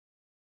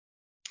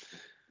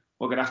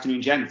Well, good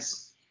afternoon,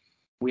 gents.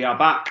 We are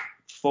back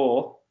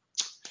for...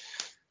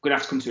 We're going to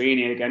have to come to Ian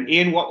here again.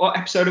 Ian, what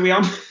episode are we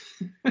on?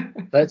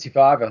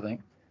 35, I think.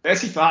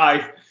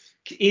 35.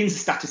 Ian's a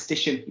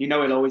statistician. You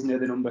know he'll always know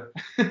the number.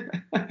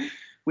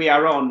 We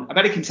are on... I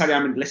bet he can tell you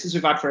how many listeners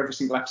we've had for every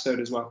single episode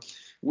as well.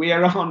 We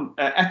are on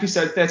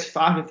episode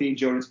 35 of the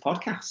Endurance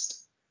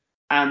Podcast.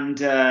 And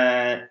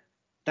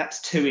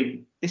that's two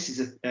in... This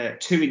is a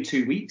 2 in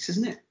 2 weeks,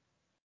 isn't it?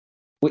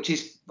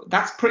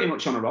 That's pretty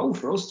much on a roll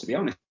for us, to be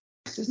honest,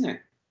 isn't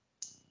it?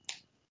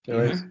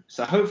 Sure is.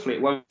 So hopefully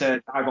it won't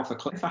dive off a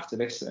cliff after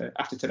this,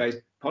 after today's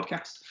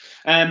podcast.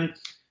 I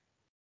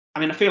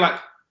feel like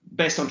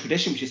based on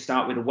tradition, we should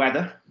start with the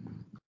weather.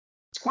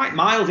 It's quite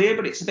mild here,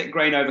 but it's a bit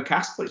grey and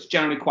overcast, but it's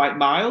generally quite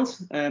mild.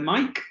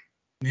 Mike?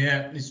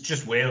 Yeah, it's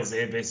just Wales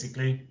here,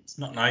 basically. It's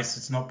not nice,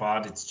 it's not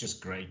bad, it's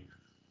just grey.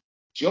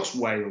 Just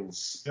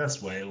Wales.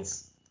 Just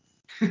Wales.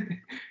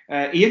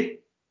 Ian?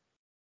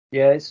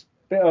 Yeah, it's a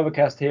bit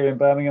overcast here in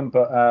Birmingham,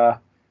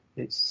 but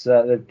it's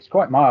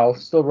quite mild.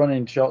 Still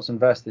running shorts and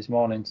vest this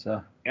morning,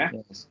 so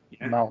it's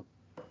mild.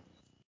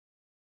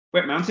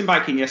 Went mountain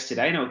biking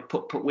yesterday, and I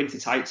put winter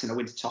tights and a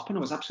winter top, and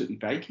I was absolutely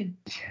baking.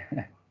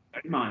 Yeah.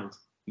 Very mild.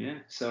 Yeah.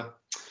 So,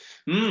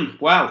 we've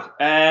got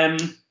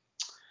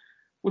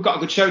a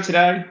good show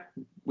today.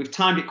 We've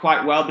timed it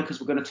quite well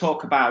because we're going to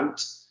talk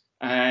about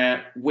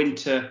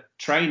winter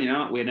training,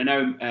 aren't we? And I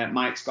know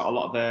Mike's got a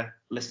lot of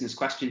listeners'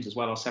 questions as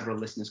well, or several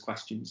listeners'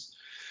 questions.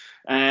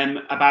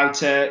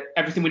 About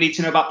everything we need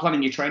to know about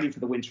planning your training for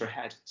the winter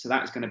ahead. So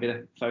that is going to be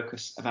the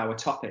focus of our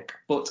topic.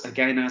 But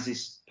again, as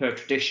is per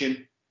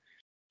tradition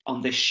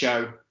on this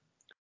show,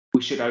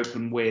 we should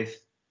open with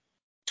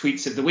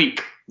tweets of the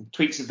week.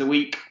 Tweets of the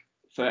week,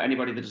 for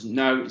anybody that doesn't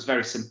know, is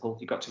very simple.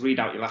 You've got to read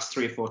out your last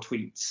 3 or 4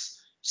 tweets,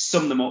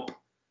 sum them up,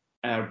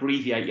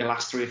 abbreviate your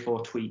last 3 or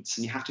 4 tweets,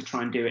 and you have to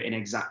try and do it in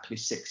exactly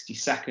 60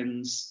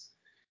 seconds.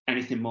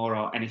 Anything more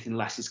or anything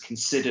less is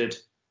considered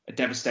a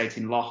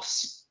devastating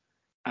loss.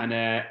 And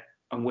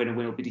winner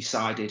will be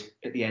decided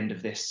at the end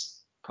of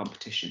this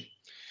competition.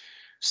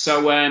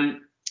 So,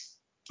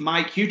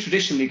 Mike, you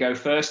traditionally go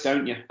first,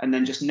 don't you? And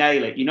then just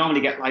nail it. You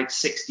normally get like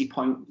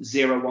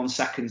 60.01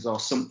 seconds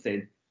or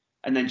something,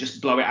 and then just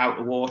blow it out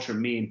the water.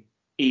 And me and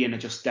Ian are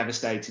just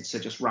devastated, so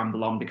just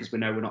ramble on because we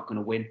know we're not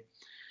going to win.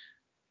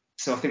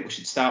 So I think we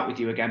should start with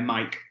you again,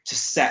 Mike, to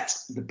set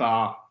the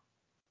bar.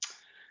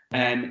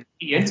 Ian,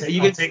 are you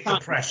going to take the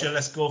pressure?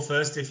 Let's go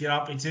first if you're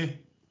happy to.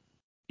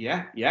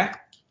 Yeah.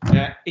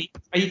 Are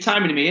you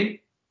timing me in?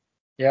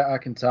 Yeah, I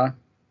can time.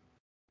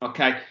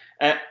 Okay.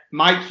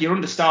 Mike, you're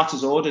under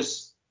starters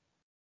orders.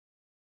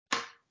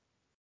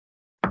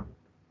 You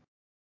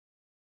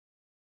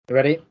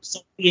ready?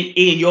 So,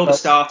 Ian, you're the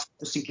starter,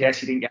 just in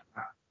case you didn't get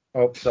that.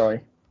 Oh, sorry.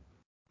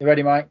 You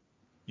ready, Mike?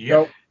 Yeah.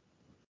 Go.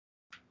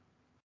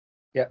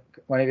 Yeah,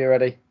 whenever you're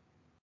ready.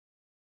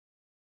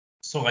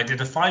 So I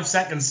did a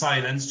 5-second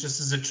silence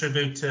just as a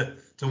tribute to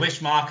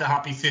wish Marc a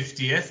happy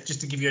 50th, just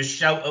to give you a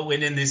shout at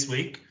winning this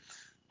week.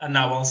 And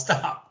now I'll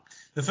start.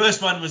 The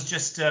first one was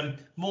just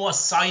more a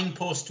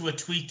signpost to a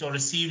tweet or a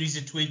series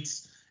of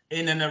tweets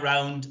in and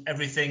around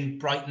everything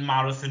Brighton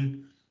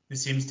Marathon. There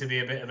seems to be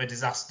a bit of a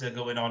disaster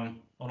going on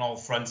all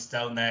fronts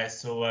down there.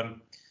 So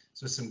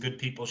some good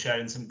people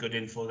sharing some good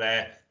info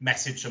there.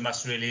 Message from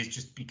us really is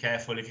just be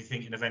careful if you're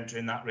thinking of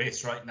entering that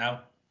race right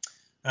now.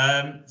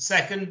 The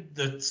second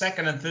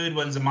and third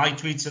ones are my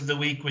tweets of the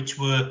week, which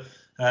were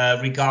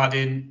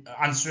regarding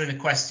answering a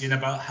question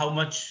about how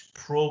much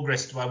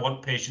progress do I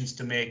want patients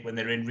to make when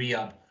they're in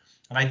rehab.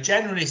 And I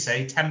generally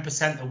say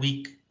 10% a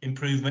week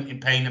improvement in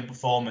pain and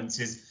performance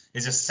is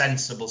a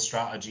sensible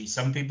strategy.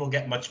 Some people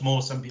get much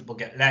more, some people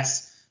get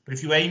less. But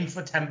if you aim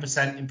for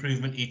 10%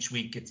 improvement each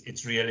week,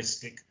 it's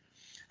realistic.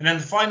 And then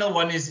the final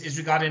one is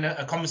regarding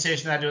a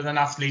conversation I had with an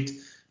athlete,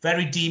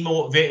 very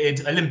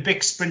demotivated,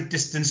 Olympic sprint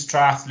distance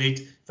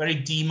triathlete, very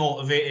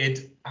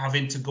demotivated,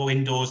 having to go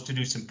indoors to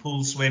do some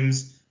pool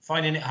swims,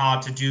 finding it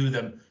hard to do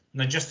them.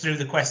 And I just threw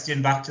the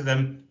question back to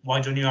them, why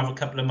don't you have a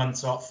couple of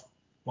months off?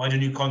 Why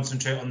don't you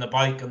concentrate on the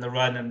bike and the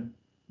run and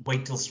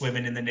wait till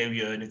swimming in the new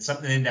year? And it's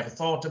something they never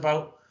thought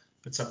about,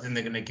 but something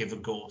they're going to give a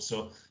go.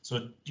 So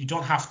you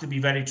don't have to be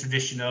very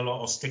traditional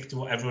or stick to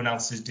what everyone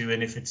else is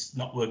doing if it's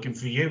not working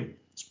for you.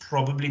 It's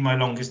probably my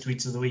longest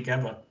tweets of the week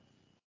ever.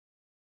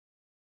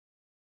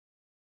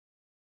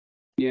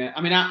 Yeah,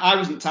 I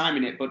wasn't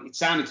timing it, but it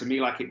sounded to me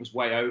like it was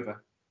way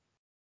over.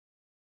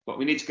 But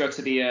we need to go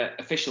to the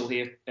official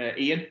here,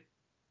 Ian.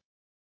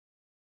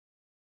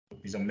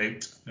 He's on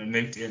mute.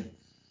 Ian.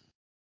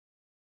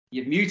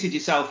 You've muted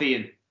yourself,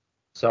 Ian.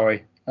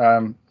 Sorry.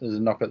 There's a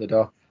knock at the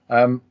door.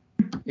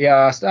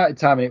 I started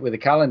timing it with a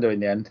calendar in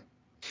the end.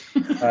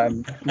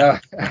 No.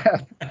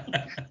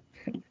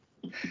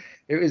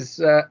 It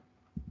was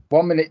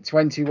 1 minute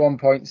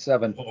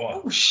 21.7.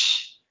 Oh,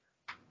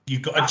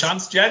 you've got a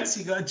chance, gents.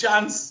 You got a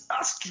chance.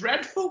 That's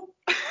dreadful.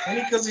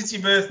 Only because it's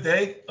your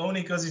birthday.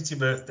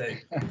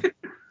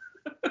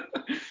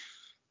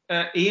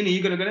 Ian, are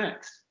you going to go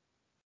next?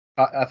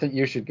 I think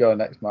you should go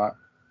next, Mark.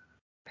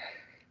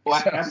 Well,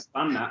 I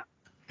understand that.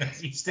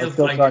 He's still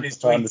trying finding his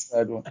to find the tweets.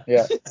 third one.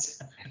 Yeah.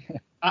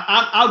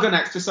 I'll go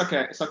next. It's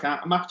okay. It's okay.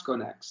 I'm happy to go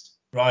next.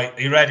 Right,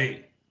 are you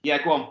ready?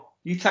 Yeah, go on.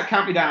 You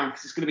count me down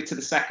because it's going to be to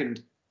the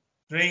second.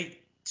 3,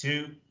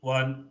 2,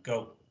 1,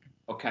 go.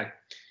 Okay.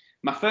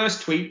 My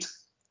first tweet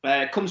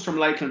comes from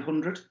Lakeland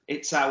 100.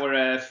 It's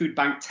our food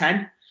bank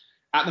 10.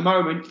 At the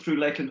moment, through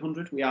Lakeland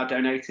 100, we are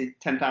donating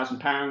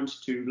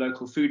 £10,000 to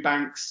local food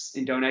banks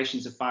in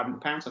donations of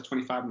 £500, so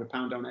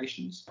 £2,500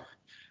 donations.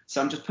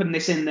 So I'm just putting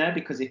this in there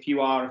because if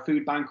you are a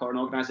food bank or an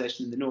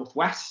organisation in the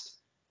Northwest,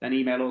 then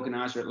email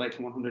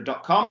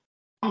organiser@lakeland100.com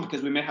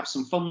because we may have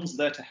some funds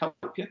there to help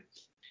you.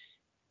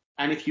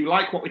 And if you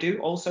like what we do,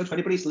 also to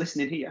anybody who's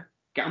listening here,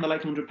 get on the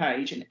Lakeland 100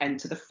 page and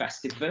enter the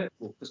festive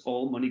virtual because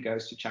all money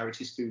goes to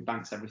charities, food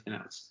banks, everything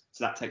else.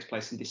 So that takes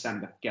place in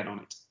December. Get on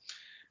it.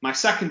 My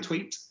second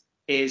tweet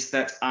is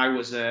that I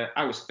was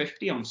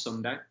 50 on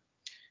Sunday,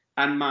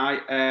 and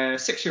my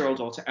 6-year-old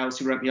daughter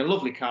Elsie wrote me a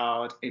lovely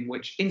card in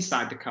which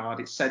inside the card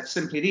it said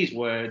simply these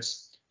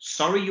words: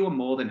 "Sorry you are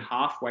more than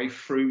halfway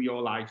through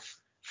your life."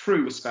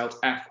 Through was spelled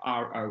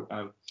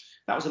F-R-O-O.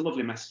 That was a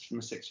lovely message from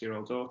a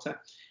 6-year-old daughter.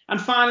 And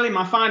finally,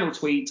 my final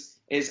tweet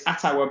is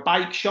at our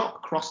bike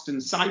shop,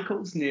 Croston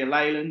Cycles near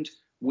Leyland.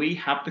 We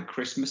have the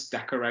Christmas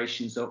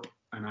decorations up,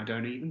 and I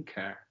don't even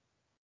care.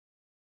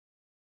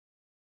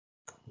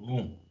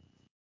 Cool.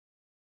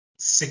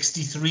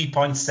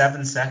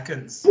 63.7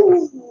 seconds.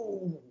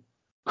 Ooh,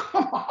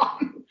 come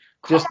on.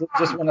 Just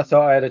when I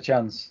thought I had a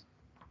chance.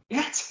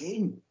 Get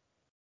in.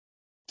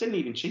 Didn't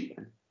even cheat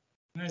then.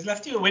 He's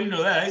left you a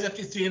window there. He's left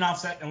you a 3.5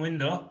 second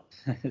window.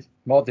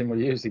 More than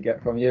we usually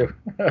get from you.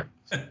 Yeah.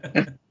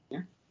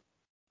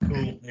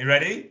 Cool. You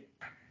ready?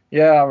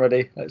 Yeah, I'm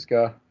ready. Let's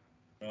go.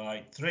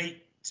 Right.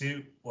 3,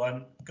 2,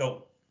 1,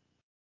 go.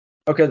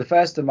 Okay, the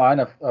first of mine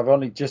I've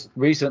only just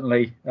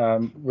recently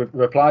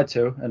replied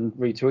to and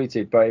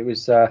retweeted, but it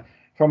was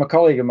from a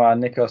colleague of mine,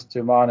 Nikos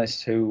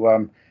Toumanis,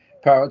 who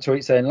put out a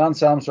tweet saying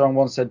Lance Armstrong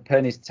once said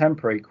pain is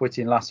temporary,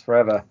 quitting lasts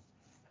forever.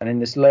 And in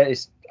this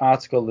latest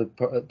article they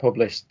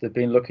published, they've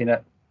been looking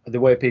at the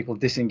way people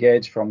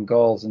disengage from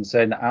goals and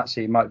saying that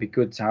actually it might be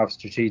good to have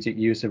strategic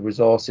use of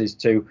resources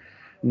to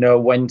know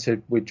when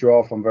to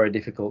withdraw from very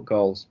difficult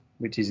goals,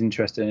 which is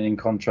interesting and in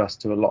contrast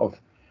to a lot of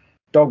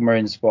dogma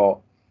in sport.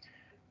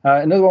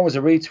 Another one was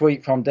a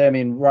retweet from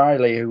Damien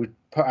Riley, who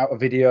put out a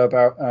video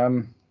about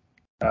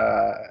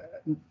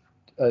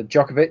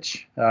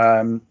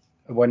Djokovic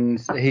when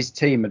his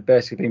team had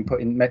basically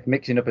been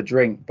mixing up a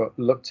drink, but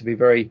looked to be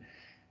very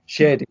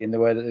shady in the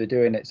way that they're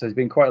doing it. So there's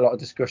been quite a lot of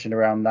discussion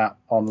around that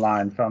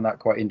online. Found that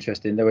quite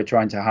interesting. They were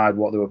trying to hide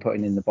what they were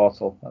putting in the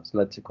bottle. That's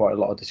led to quite a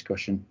lot of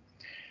discussion.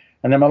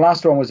 And then my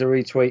last one was a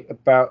retweet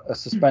about a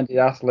suspended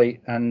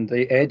athlete and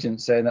the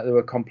agent saying that they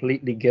were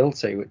completely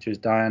guilty, which was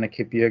Diana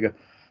Kipyega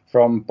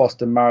from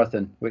Boston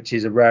Marathon, which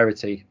is a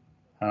rarity.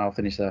 And I'll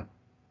finish there.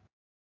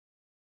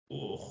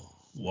 Oh,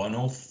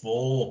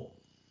 104.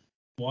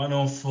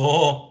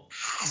 104.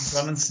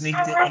 Gone and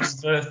sneaked it on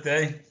his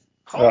birthday.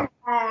 Come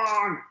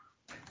on,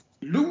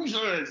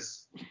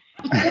 losers.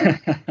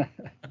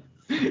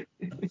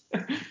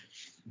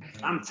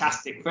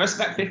 Fantastic. First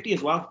about 50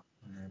 as well.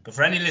 But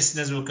for any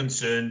listeners who are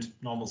concerned,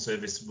 normal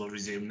service will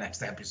resume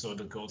next episode,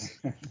 of course.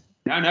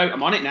 No,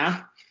 I'm on it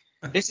now.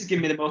 This is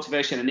giving me the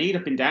motivation I need.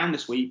 I've been down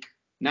this week.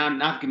 Now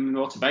I've given me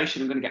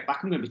motivation. I'm going to get back.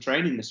 I'm going to be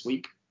training this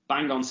week.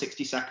 Bang on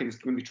 60 seconds.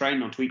 I'm going to be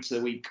training on tweets of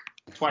the week,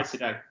 twice a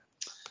day.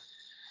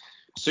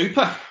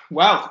 Super.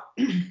 Well,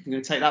 I'm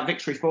going to take that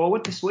victory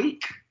forward this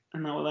week,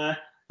 and I'm going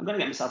to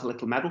get myself a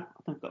little medal.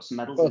 I think I've got some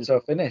medals. Photo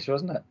finish,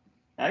 wasn't it?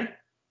 Hey?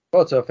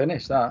 Photo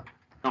finish, that.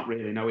 Not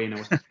really. No,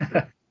 Ian.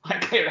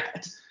 Like clear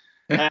head.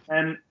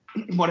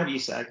 Whatever you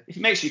say. If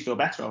it makes you feel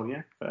better, oh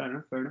yeah.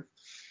 Fair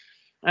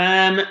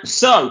enough.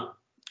 So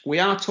we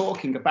are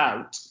talking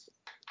about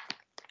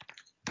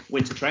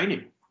winter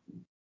training,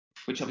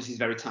 which obviously is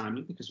very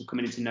timely because we're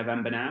coming into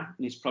November now,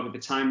 and it's probably the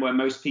time where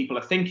most people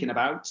are thinking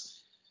about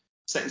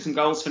setting some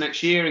goals for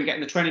next year and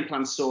getting the training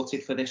plan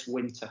sorted for this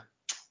winter.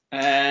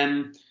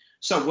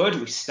 So where do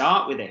we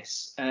start with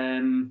this?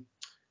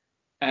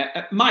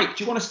 Mike,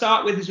 do you want to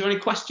start with? Is there any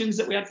questions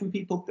that we had from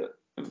people that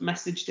have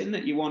messaged in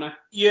that you want to?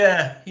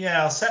 Yeah,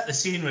 I'll set the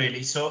scene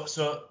really.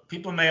 So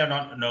people may or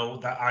not know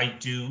that I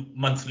do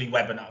monthly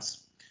webinars.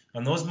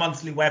 And those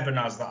monthly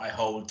webinars that I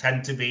hold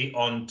tend to be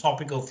on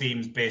topical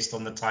themes based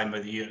on the time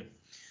of the year.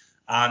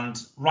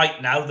 And right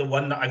now, the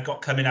one that I've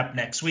got coming up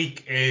next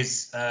week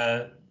is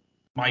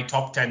my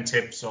top 10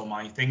 tips or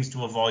my things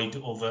to avoid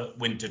over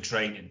winter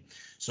training.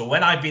 So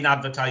when I've been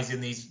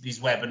advertising these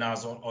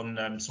webinars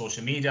on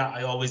social media,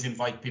 I always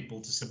invite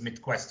people to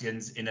submit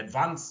questions in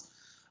advance.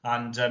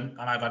 And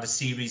I've had a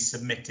series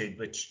submitted,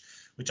 which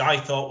I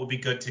thought would be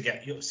good to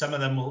get. Some of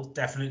them will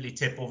definitely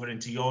tip over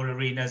into your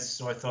arenas,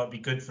 so I thought it'd be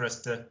good for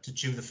us to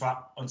chew the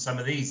fat on some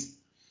of these.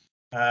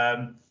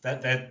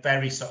 They're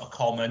very sort of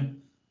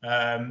common.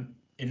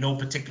 In no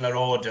particular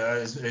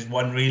order, there's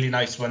one really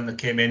nice one that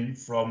came in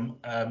from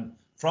an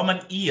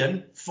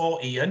Ian, for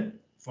Ian,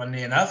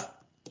 funnily enough.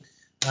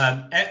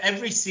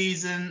 Every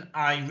season,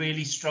 I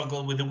really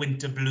struggle with the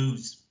winter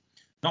blues.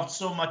 Not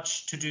so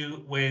much to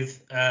do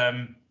with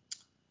having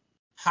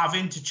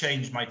to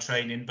change my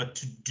training, but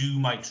to do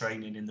my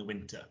training in the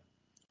winter.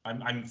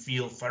 I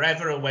feel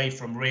forever away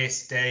from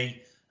race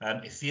day.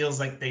 It feels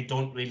like they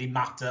don't really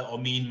matter or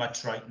mean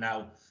much right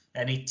now.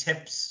 Any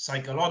tips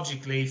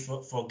psychologically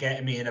for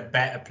getting me in a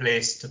better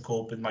place to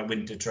cope with my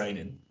winter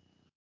training?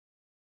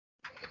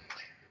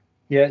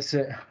 Yeah, it's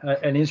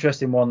an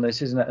interesting one,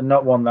 this, isn't it? And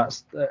not one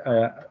that's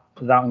that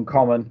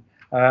uncommon.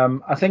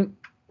 I think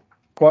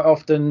quite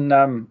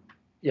often,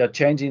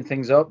 changing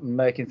things up and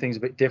making things a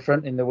bit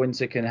different in the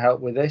winter can help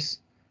with this,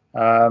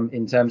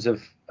 in terms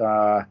of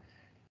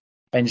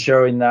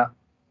ensuring that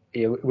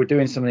we're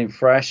doing something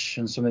fresh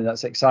and something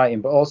that's exciting,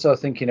 but also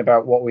thinking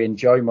about what we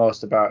enjoy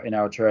most about in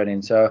our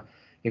training. So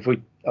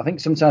I think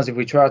sometimes if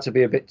we try to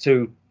be a bit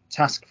too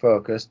task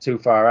focused, too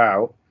far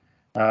out,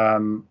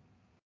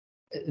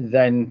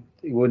 then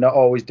we're not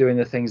always doing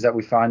the things that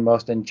we find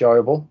most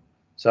enjoyable.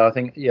 So I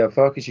think,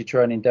 focus your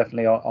training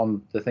definitely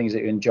on the things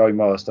that you enjoy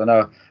most. I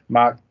know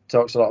Marc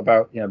talks a lot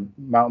about,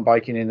 mountain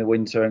biking in the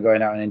winter and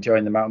going out and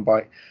enjoying the mountain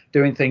bike,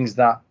 doing things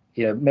that,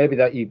 maybe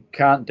that you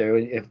can't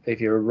do. If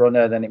you're a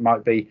runner, then it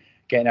might be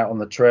getting out on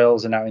the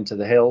trails and out into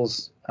the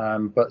hills.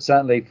 But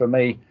certainly for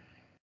me,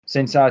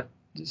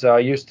 I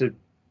used to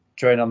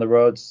train on the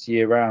roads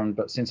year round,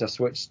 but since I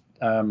switched,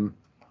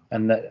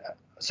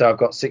 so I've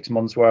got 6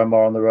 months where I'm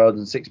more on the road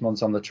and 6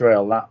 months on the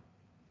trail. That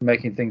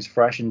making things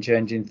fresh and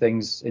changing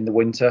things in the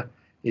winter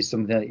is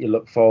something that you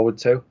look forward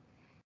to.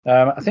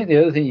 I think the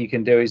other thing you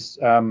can do is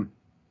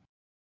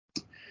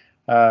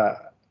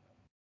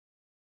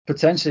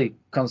potentially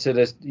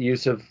consider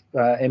use of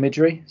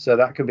imagery, so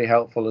that can be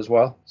helpful as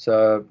well.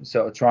 So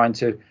sort of trying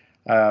to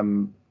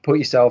put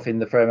yourself in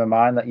the frame of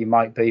mind that you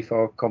might be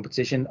for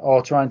competition,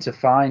 or trying to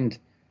find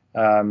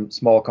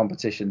small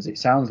competitions. It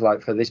sounds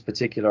like for this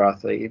particular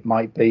athlete, it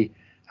might be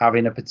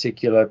having a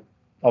particular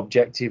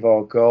objective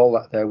or goal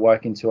that they're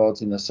working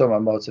towards in the summer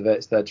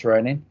motivates their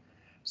training.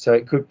 So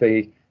it could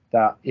be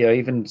that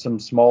even some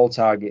small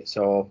targets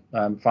or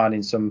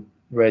finding some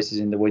races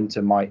in the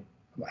winter might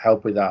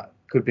help with that.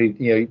 Could be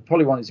you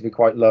probably want it to be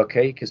quite low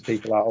key, because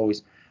people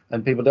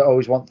don't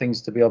always want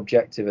things to be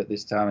objective at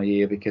this time of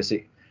year, because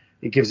it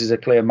gives us a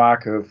clear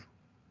marker of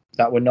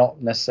that we're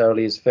not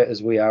necessarily as fit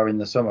as we are in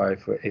the summer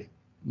if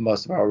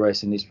most of our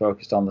racing is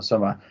focused on the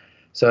summer.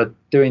 So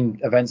doing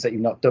events that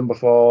you've not done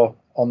before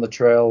on the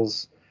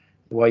trails,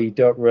 where you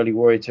don't really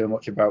worry too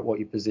much about what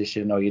your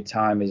position or your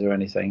time is or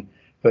anything,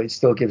 but it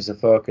still gives a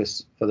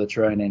focus for the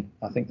training.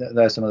 I think that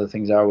there's some of the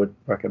things I would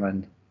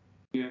recommend.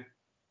 Yeah.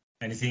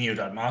 Anything you'd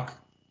add, Marc?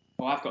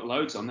 Well, I've got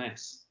loads on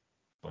this.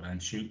 Go on,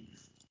 shoot.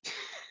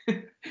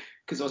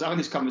 Because I was having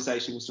this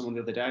conversation with someone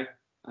the other day,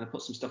 and I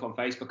put some stuff on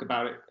Facebook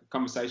about it, a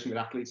conversation with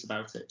athletes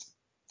about it.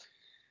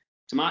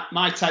 So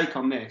my take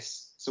on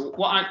this, so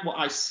what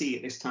I see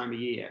at this time of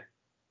year,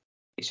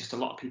 it's just a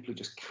lot of people who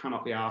just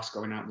cannot be arsed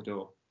going out the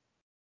door.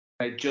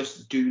 They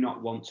just do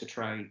not want to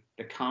train.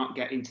 They can't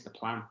get into the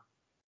plan.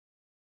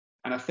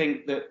 And I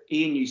think that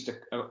Ian used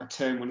a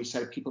term when he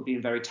said people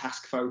being very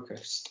task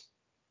focused.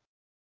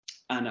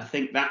 And I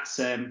think that's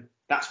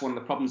one of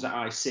the problems that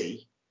I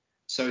see.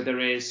 So there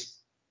is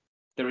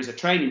a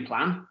training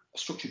plan, a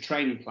structured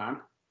training plan,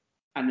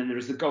 and then there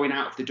is the going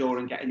out of the door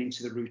and getting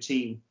into the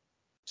routine,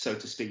 so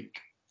to speak.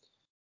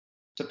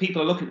 So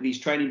people are looking at these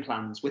training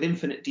plans with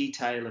infinite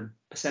detail and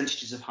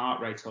percentages of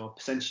heart rate or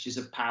percentages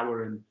of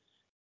power and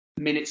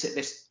minutes at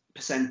this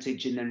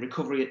percentage and then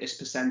recovery at this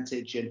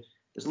percentage, and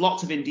there's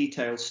lots of in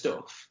detail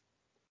stuff.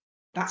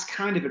 That's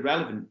kind of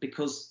irrelevant,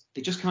 because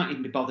they just can't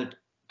even be bothered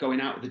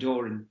going out of the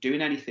door and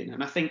doing anything.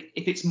 And I think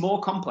if it's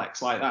more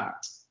complex like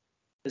that,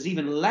 there's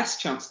even less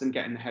chance of them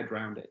getting their head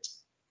around it.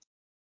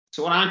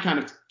 So what I kind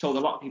of told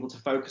a lot of people to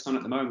focus on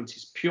at the moment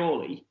is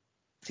purely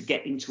to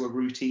get into a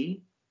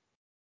routine.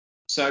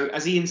 So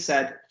as Ian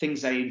said,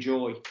 things they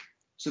enjoy.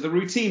 So the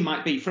routine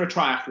might be for a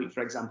triathlete,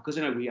 for example,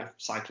 because we have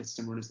cyclists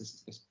and runners listen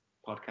to this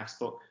podcast,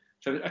 but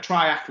for a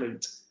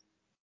triathlete,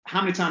 how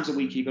many times a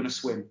week are you going to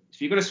swim?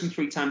 If you're going to swim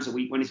 3 times a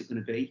week, when is it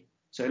going to be?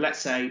 So let's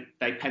say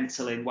they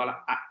pencil in, well,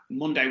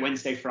 Monday,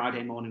 Wednesday,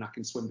 Friday morning, I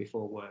can swim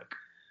before work.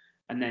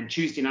 And then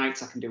Tuesday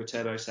nights, I can do a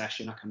turbo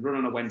session. I can run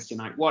on a Wednesday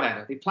night,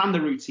 whatever. They plan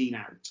the routine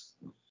out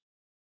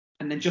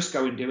and then just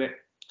go and do it.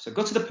 So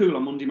go to the pool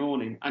on Monday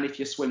morning, and if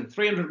you swim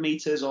 300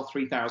 meters or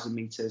 3,000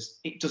 meters,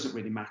 it doesn't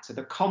really matter.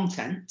 The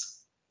content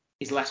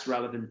is less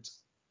relevant.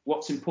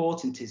 What's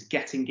important is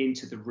getting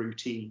into the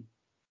routine.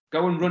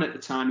 Go and run at the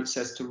time it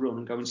says to run,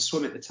 and go and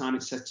swim at the time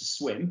it says to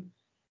swim,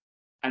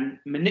 and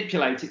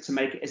manipulate it to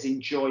make it as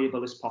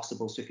enjoyable as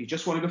possible. So if you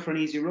just want to go for an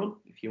easy run,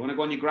 if you want to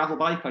go on your gravel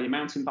bike or your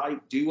mountain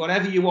bike, do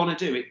whatever you want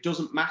to do. It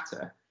doesn't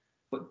matter,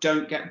 but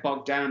don't get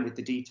bogged down with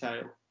the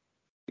detail,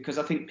 because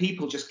I think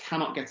people just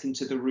cannot get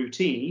into the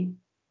routine,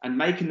 and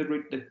making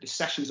the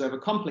sessions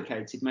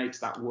overcomplicated makes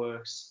that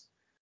worse.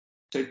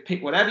 So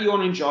pick whatever you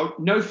want to enjoy.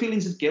 No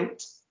feelings of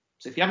guilt.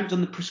 So if you haven't done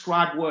the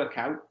prescribed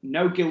workout,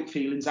 no guilt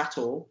feelings at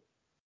all.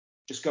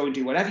 Just go and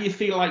do whatever you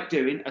feel like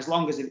doing, as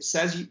long as it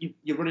says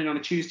you're running on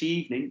a Tuesday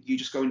evening, you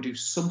just go and do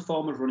some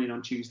form of running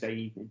on Tuesday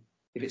evening.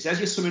 If it says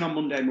you're swimming on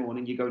Monday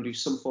morning, you go and do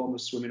some form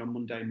of swimming on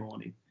Monday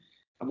morning.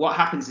 And what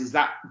happens is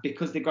that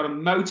because they've got to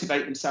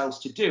motivate themselves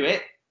to do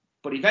it,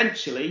 but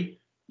eventually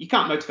you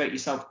can't motivate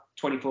yourself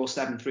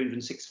 24/7,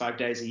 365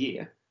 days a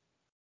year.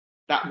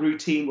 That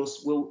routine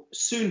will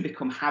soon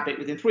become habit.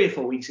 Within 3 or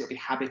 4 weeks, it'll be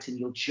habit and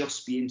you'll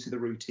just be into the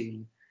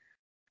routine.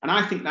 And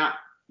I think that,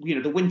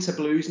 the winter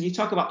blues, and you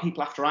talk about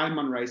people after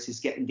Ironman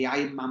races getting the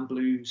Ironman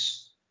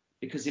blues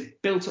because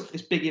they've built up for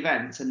this big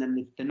event and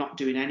then they're not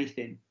doing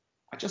anything.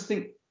 I just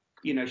think,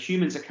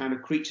 humans are kind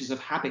of creatures of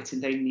habit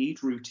and they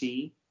need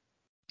routine.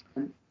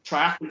 And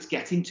triathletes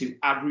get into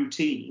a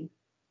routine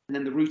and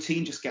then the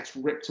routine just gets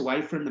ripped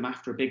away from them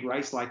after a big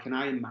race like an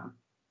Ironman.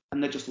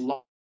 And they're just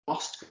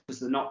lost because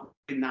they're not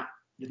in that.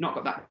 They've not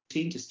got that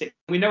routine to stick.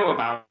 We know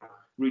about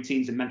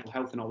routines and mental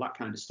health and all that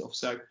kind of stuff.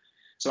 So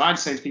I'd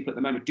say to people at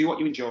the moment, do what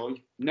you enjoy,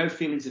 no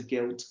feelings of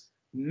guilt,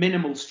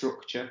 minimal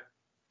structure.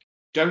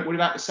 Don't worry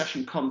about the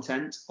session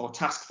content or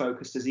task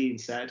focused, as Ian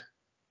said.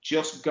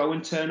 Just go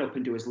and turn up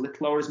and do as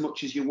little or as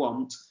much as you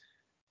want.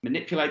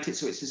 Manipulate it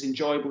so it's as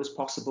enjoyable as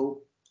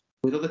possible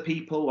with other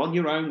people, on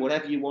your own,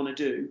 whatever you want to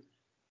do.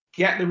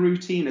 Get the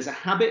routine as a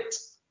habit.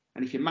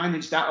 And if you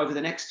manage that over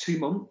the next 2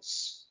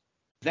 months,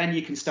 then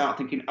you can start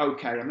thinking,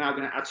 okay, I'm now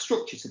going to add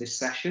structure to this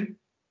session.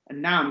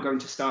 And now I'm going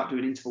to start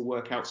doing interval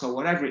workouts or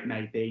whatever it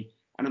may be.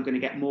 And I'm going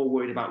to get more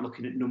worried about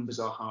looking at numbers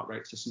or heart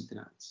rates or something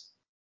else.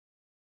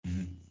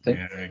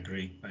 Yeah, I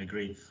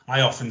agree.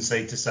 I often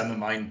say to some of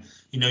mine,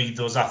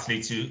 those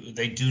athletes who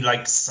they do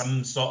like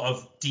some sort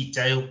of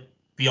detail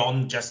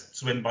beyond just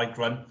swim, bike,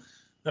 run.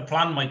 The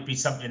plan might be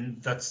something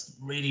that's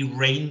really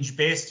range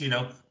based,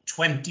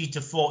 20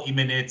 to 40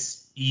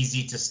 minutes,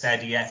 easy to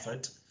steady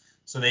effort.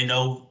 So they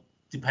know,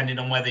 depending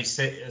on where they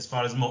sit as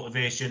far as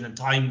motivation and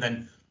time,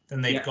 then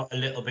they've got a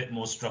little bit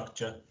more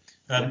structure.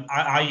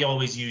 I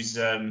always use,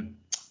 and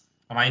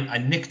I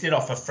nicked it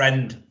off a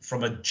friend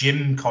from a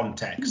gym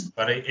context,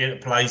 but it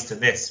applies to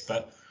this.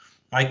 But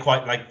I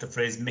quite like the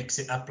phrase "mix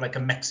it up like a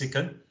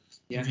Mexican."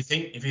 Yeah.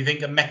 If you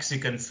think of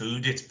Mexican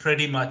food, it's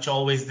pretty much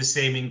always the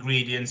same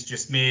ingredients,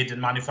 just made and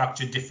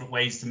manufactured different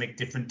ways to make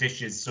different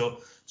dishes.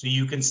 So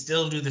you can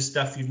still do the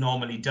stuff you've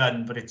normally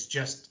done, but it's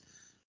just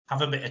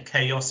have a bit of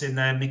chaos in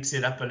there, mix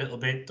it up a little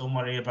bit. Don't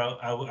worry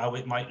about how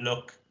it might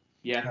look.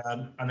 Yeah.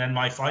 And then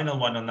my final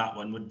one on that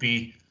one would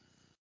be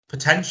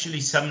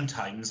potentially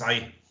sometimes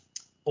I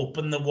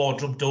open the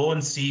wardrobe door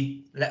and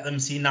let them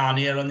see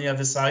Narnia on the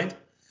other side.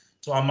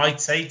 So I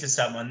might say to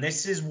someone,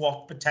 this is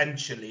what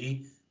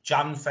potentially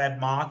Jan, Feb,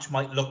 March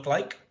might look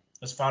like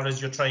as far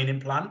as your training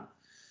plan.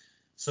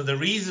 So the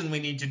reason we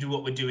need to do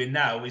what we're doing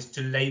now is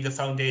to lay the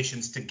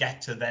foundations to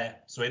get to there.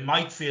 So it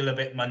might feel a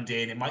bit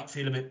mundane, it might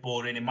feel a bit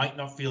boring, it might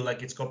not feel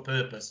like it's got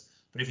purpose.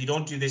 But if you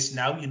don't do this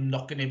now, you're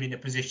not going to be in a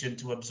position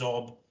to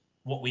absorb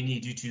what we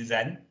need you to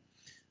then.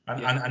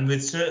 And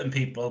with certain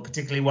people,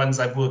 particularly ones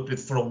I've worked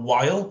with for a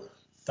while,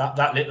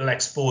 that little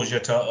exposure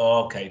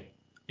to,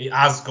 it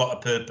has got a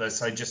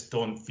purpose, I just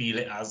don't feel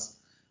it as.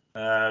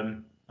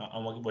 And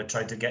we're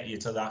trying to get you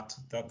to that.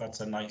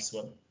 That's a nice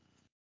one.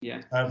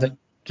 Yeah.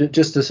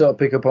 Just to sort of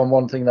pick up on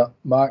one thing that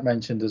Mark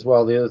mentioned as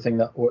well, the other thing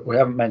that we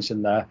haven't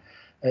mentioned there,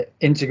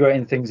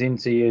 integrating things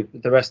into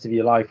the rest of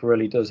your life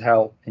really does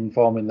help in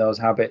forming those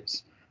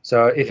habits.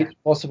 So if it's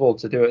possible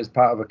to do it as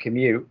part of a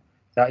commute,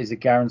 that is a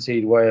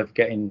guaranteed way of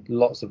getting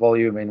lots of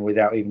volume in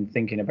without even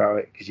thinking about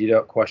it, because you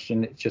don't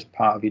question, it's just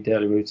part of your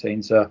daily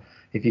routine. So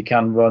if you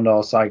can run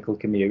or cycle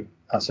commute,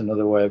 that's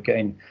another way of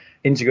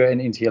integrating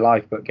into your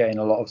life, but getting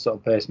a lot of sort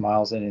of pace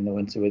miles in the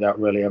winter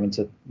without really having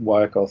to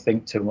work or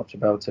think too much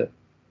about it.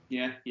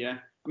 Yeah.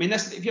 I mean,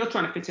 if you're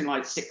trying to fit in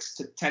like 6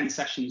 to 10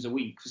 sessions a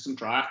week, for some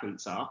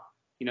triathletes are,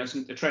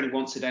 they're training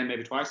once a day,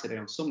 maybe twice a day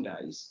on some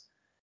days.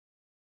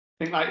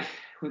 I think like,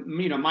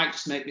 Mike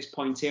just make this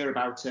point here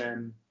about,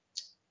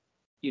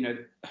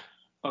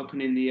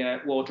 opening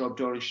the wardrobe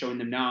door and showing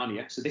them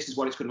Narnia. So this is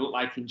what it's going to look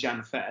like in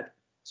Jan, Feb.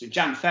 So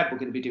Jan, Feb, we're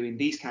going to be doing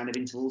these kind of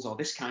intervals or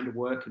this kind of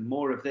work and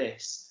more of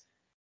this.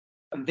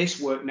 And this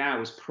work now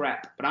is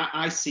prep. But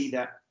I see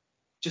that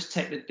just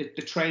take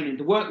the training,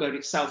 the workload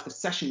itself, the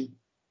session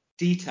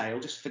detail,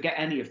 just forget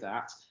any of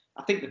that.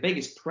 I think the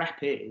biggest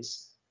prep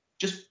is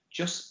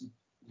just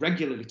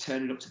regularly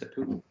turning up to the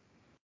pool.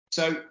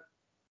 So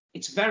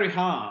it's very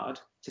hard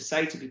to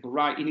say to people,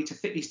 right, you need to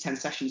fit these 10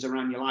 sessions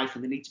around your life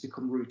and they need to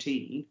become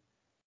routine.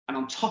 And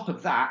on top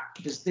of that,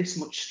 there's this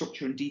much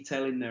structure and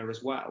detail in there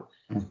as well.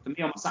 For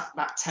me, almost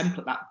that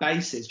template, that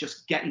base is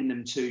just getting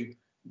them to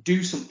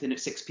do something at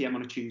 6 p.m.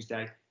 on a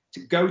Tuesday, to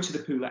go to the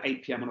pool at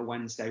 8 p.m. on a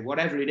Wednesday,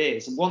 whatever it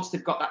is. And once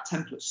they've got that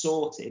template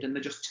sorted and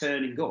they're just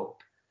turning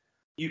up,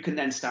 you can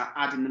then start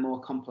adding the more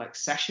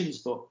complex sessions.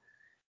 But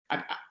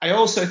I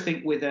also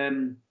think with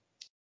a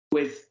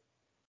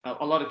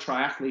lot of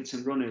triathletes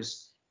and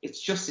runners, it's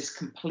just this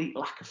complete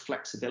lack of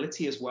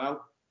flexibility as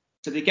well.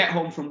 So they get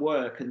home from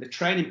work and the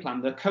training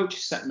plan, the coach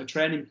set them a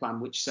training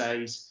plan which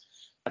says,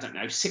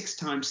 6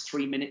 times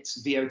 3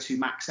 minutes VO2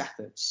 max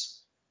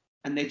efforts.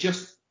 And they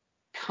just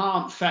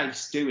can't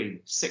face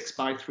doing 6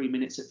 by 3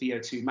 minutes at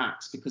VO2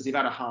 max because they've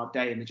had a hard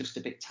day and they're just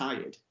a bit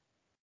tired.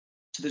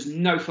 So there's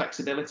no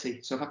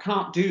flexibility. So if I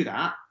can't do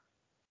that,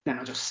 then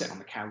I'll just sit on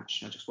the couch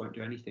and I just won't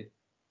do anything.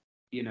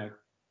 You know,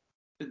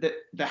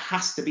 there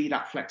has to be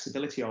that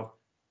flexibility of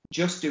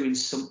just doing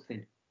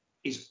something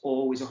is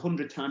always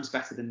 100 times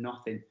better than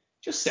nothing.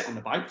 Just sit on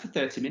the bike for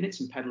 30 minutes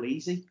and pedal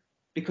easy,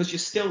 because you're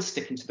still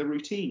sticking to the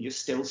routine. You're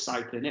still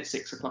cycling at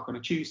 6 o'clock on a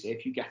Tuesday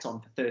if you get on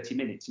for 30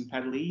 minutes and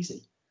pedal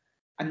easy.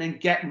 And then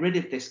get rid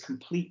of this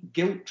complete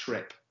guilt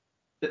trip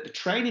that the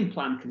training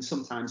plan can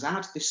sometimes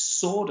add, this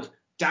sword of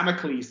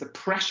Damocles, the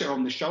pressure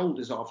on the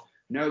shoulders of,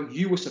 no,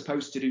 you were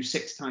supposed to do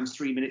 6 times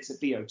 3 minutes at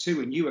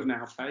VO2 and you have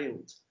now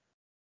failed.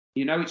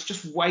 You know, it's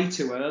just way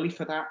too early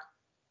for that.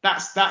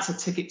 That's a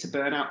ticket to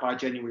burnout by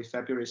January,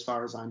 February, as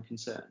far as I'm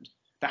concerned.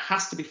 There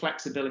has to be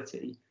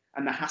flexibility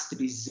and there has to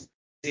be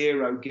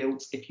zero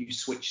guilt if you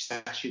switch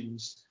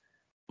sessions,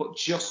 but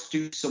just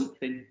do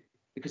something,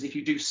 because if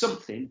you do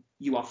something,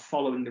 you are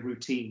following the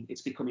routine.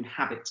 It's becoming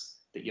habit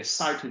that you're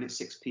cycling at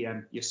 6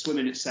 p.m., you're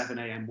swimming at 7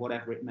 a.m.,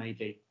 whatever it may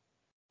be.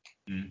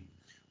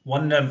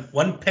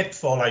 One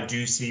pitfall I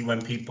do see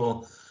when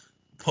people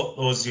put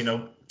those,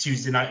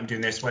 Tuesday night I'm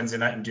doing this, Wednesday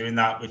night I'm doing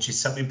that, which is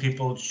something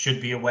people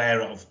should be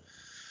aware of,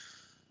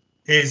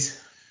 is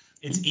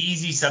it's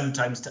easy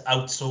sometimes to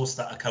outsource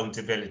that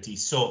accountability.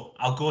 So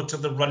I'll go to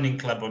the running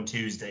club on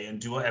Tuesday and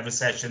do whatever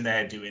session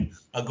they're doing.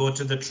 I'll go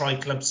to the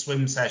tri-club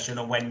swim session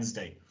on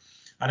Wednesday.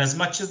 And as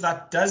much as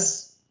that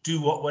does do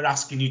what we're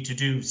asking you to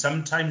do,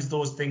 sometimes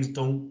those things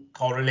don't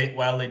correlate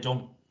well. They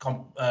don't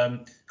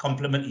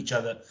complement each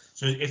other.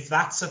 So if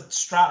that's a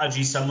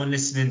strategy someone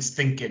listening is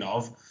thinking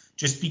of,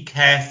 just be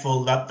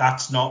careful that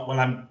that's not, well,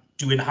 I'm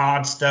doing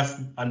hard stuff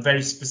and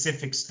very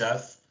specific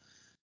stuff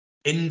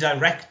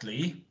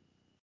indirectly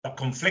that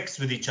conflicts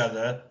with each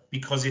other,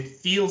 because it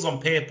feels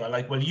on paper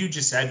like, well, you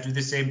just said do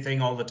the same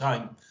thing all the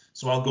time.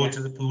 So I'll go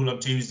to the pool on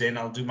Tuesday and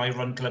I'll do my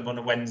run club on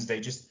a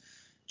Wednesday.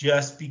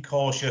 Just be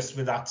cautious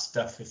with that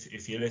stuff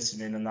if you're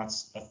listening, and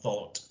that's a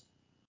thought.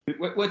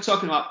 We're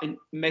talking about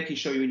making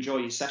sure you enjoy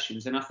your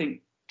sessions, and I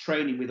think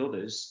training with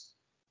others,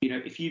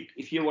 if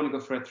you want to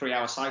go for a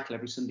 3-hour cycle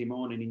every Sunday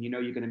morning and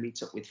you're going to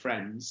meet up with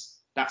friends,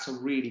 that's a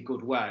really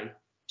good way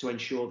to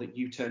ensure that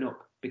you turn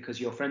up,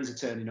 because your friends are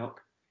turning up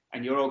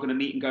and you're all going to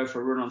meet and go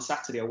for a run on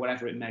Saturday or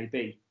whatever it may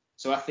be.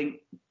 So I think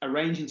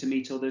arranging to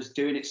meet others,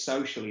 doing it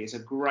socially, is a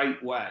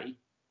great way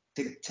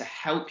to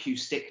help you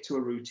stick to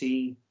a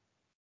routine,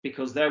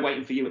 because they're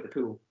waiting for you at the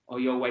pool or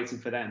you're waiting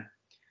for them.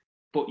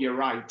 But you're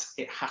right,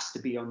 it has to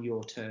be on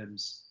your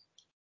terms.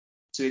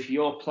 So if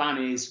your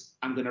plan is,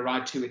 I'm going to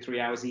ride 2 or 3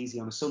 hours easy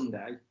on a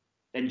Sunday,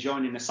 then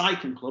joining a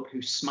cycling club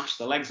who smash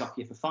the legs off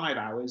you for 5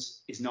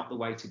 hours is not the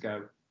way to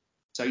go.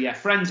 So yeah,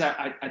 friends,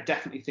 I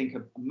definitely think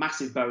a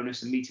massive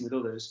bonus, and meeting with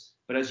others.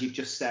 But as you've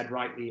just said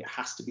rightly, it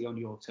has to be on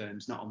your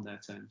terms, not on their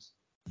terms.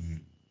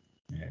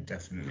 Yeah,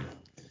 definitely.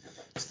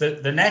 So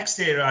the next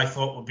area I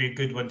thought would be a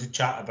good one to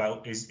chat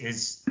about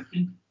is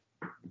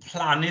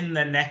planning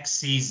the next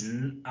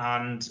season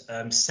and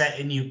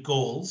setting your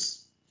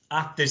goals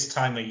at this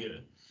time of year.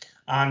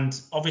 And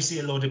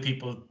obviously lots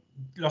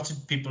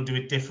of people do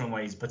it different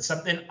ways, but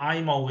something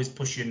I'm always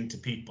pushing to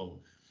people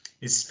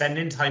is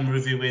spending time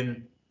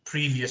reviewing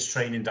previous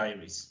training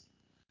diaries.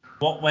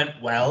 What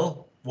went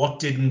well? What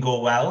didn't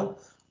go well?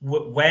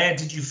 Where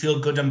did you feel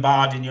good and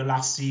bad in your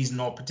last season,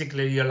 or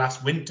particularly your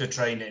last winter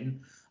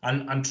training,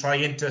 and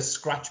trying to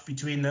scratch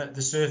between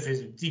the surface,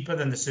 deeper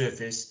than the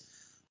surface,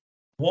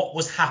 what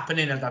was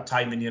happening at that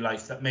time in your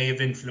life that may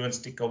have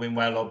influenced it going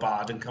well or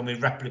bad, and can we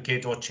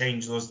replicate or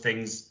change those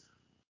things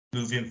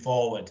moving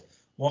forward?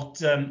 What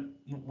do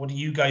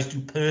you guys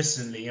do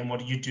personally, and what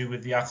do you do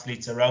with the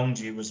athletes around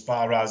you as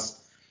far as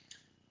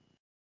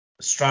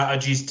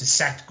strategies to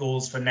set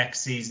goals for next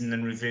season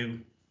and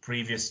review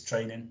previous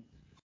training?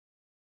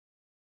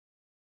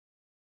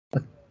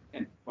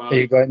 Are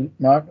you going,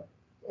 Mark?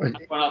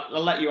 Well,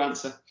 I'll let you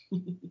answer.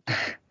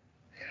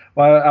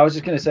 Well, I was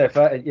just going to say,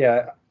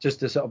 just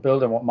to sort of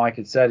build on what Mike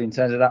had said in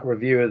terms of that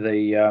review of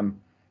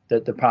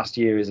the past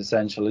year is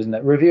essential, isn't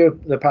it? Review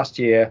the past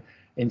year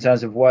in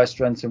terms of where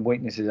strengths and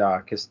weaknesses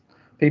are, because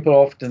people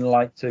often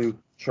like to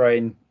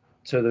train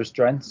to their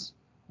strengths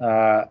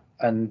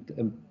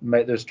and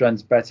make their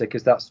strengths better,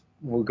 because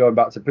we're going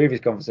back to the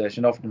previous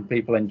conversation. Often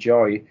people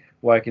enjoy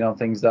working on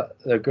things that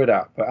they're good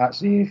at, but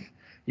actually if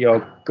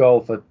your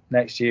goal for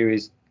next year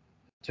is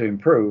to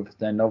improve,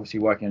 then obviously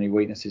working on your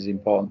weaknesses is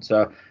important.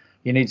 So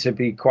you need to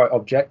be quite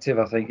objective,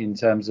 I think, in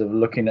terms of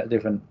looking at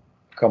different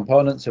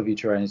components of your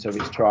training. So if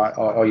it's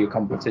or your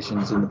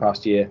competitions in the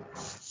past year.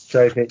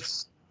 So if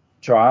it's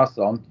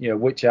triathlon,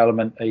 which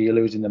element are you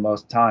losing the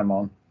most time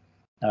on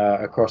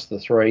across the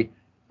three?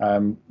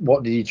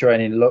 What did your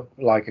training look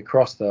like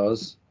across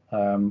those?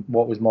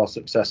 What was more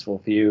successful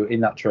for you in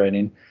that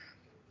training?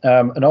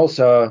 And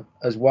also,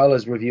 as well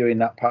as reviewing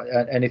that part,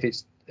 and if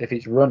it's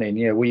running,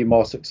 were you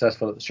more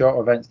successful at the shorter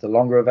events, the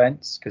longer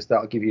events? Because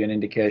that'll give you an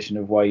indication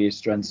of where your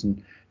strengths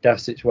and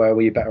deficits were.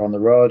 Were you better on the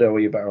road, or were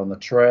you better on the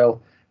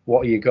trail?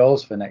 What are your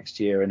goals for next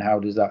year, and how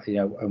does that,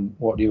 and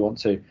what do you want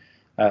to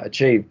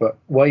achieve? But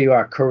where you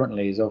are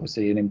currently is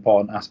obviously an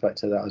important aspect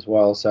to that as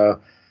well.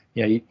 So,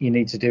 you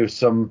need to do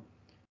some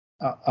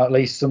at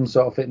least some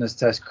sort of fitness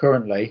test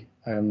currently,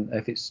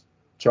 if it's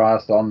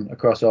triathlon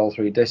across all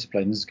three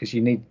disciplines, because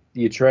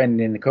your training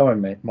in the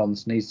coming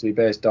months needs to be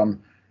based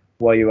on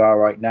where you are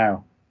right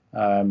now,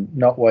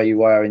 not where you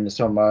were in the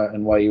summer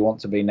and where you want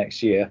to be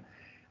next year,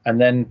 and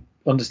then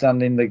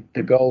understanding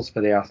the goals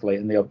for the athlete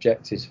and the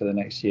objectives for the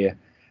next year,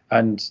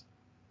 and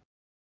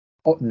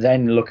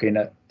then looking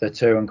at the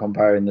two and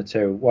comparing the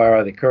two. Where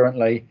are they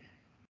currently?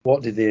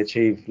 What did they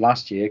achieve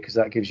last year? Because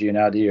that gives you an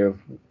idea of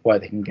where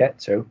they can get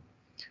to.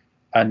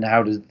 And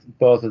how does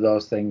both of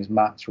those things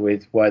match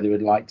with where they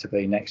would like to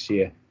be next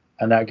year?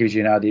 And that gives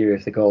you an idea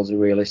if the goals are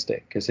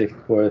realistic. Because if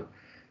we're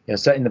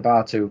setting the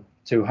bar too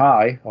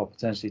high or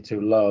potentially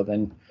too low,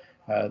 then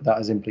that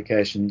has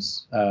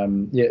implications.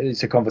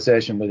 It's a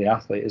conversation with the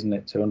athlete, isn't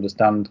it, to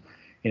understand,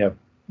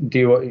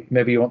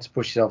 maybe you want to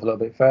push yourself a little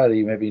bit further,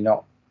 you maybe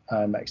not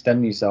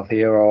extending yourself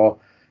here, or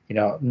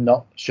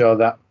not sure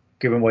that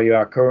given where you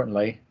are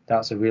currently,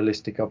 that's a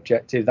realistic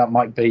objective. That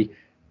might be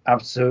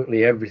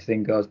absolutely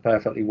everything goes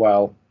perfectly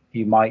well,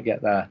 you might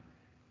get there,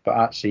 but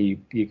actually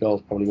your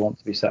goals probably want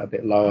to be set a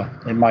bit lower.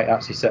 It might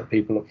actually set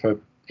people up for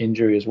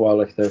injury as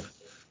well if they're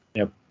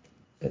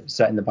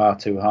setting the bar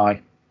too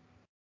high.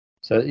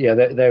 So yeah,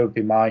 they would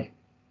be my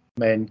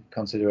main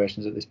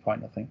considerations at this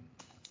point, I think.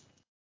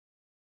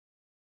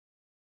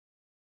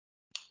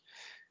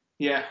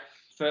 Yeah,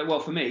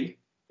 for me,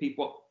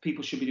 what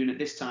people should be doing at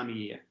this time of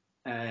year,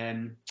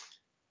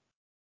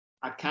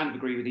 I kind of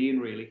agree with Ian,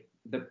 really.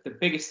 The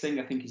biggest thing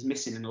I think is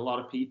missing in a lot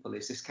of people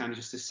is this kind of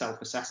just a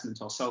self-assessment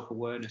or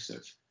self-awareness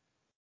of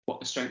what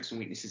the strengths and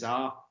weaknesses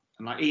are.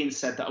 And like Ian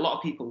said, that a lot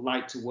of people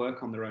like to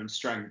work on their own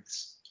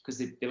strengths because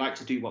they like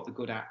to do what they're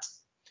good at.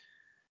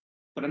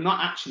 But I'm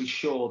not actually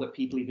sure that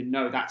people even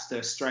know that's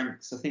their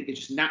strengths. I think they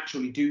just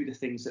naturally do the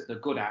things that they're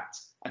good at.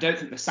 I don't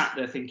think they're sat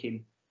there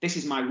thinking, this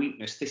is my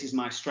weakness, this is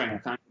my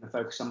strength, I'm going to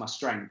focus on my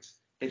strength.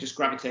 They just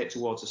gravitate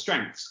towards the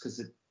strengths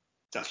because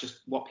that's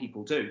just what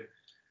people do.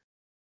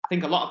 I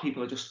think a lot of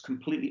people are just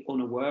completely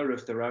unaware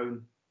of their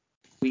own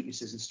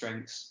weaknesses and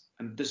strengths.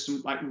 And there's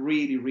some like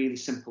really, really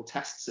simple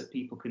tests that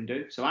people can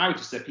do. So I would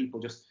just say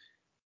people just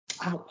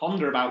have a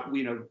ponder about,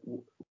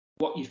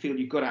 what you feel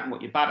you're good at and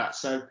what you're bad at.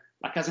 So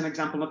like as an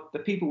example, the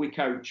people we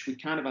coach, we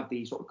kind of have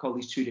what we call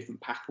these two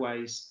different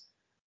pathways.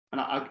 And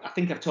I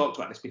think I've talked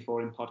about this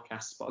before in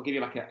podcasts, but I'll give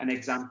you like an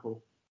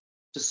example.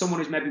 So someone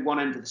who's maybe one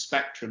end of the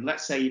spectrum,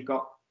 let's say you've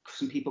got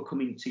some people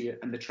coming to you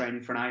and they're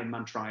training for an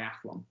Ironman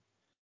triathlon.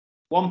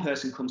 One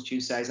person comes to you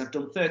and says, I've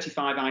done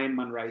 35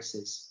 Ironman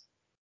races,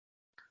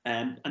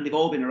 and they've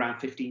all been around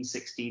 15,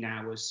 16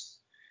 hours.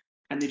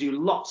 And they do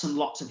lots and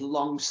lots of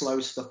long,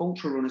 slow stuff.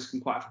 Ultra runners can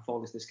quite often fall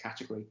into this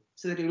category.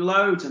 So they do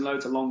loads and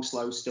loads of long,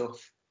 slow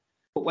stuff.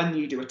 But when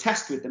you do a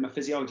test with them, a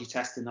physiology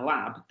test in the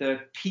lab,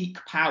 their peak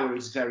power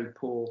is very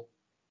poor.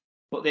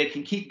 But they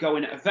can keep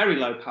going at a very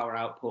low power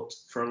output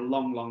for a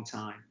long, long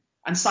time.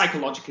 And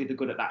psychologically, they're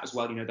good at that as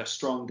well. They're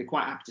strong. They're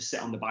quite happy to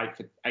sit on the bike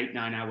for 8,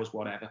 9 hours,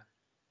 whatever.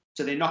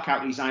 So they knock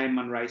out these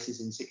Ironman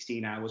races in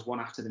 16 hours, one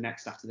after the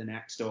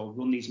next, or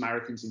run these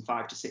marathons in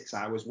 5 to 6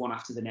 hours, one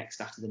after the next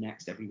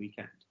every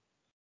weekend.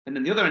 And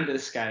then the other end of the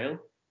scale,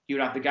 you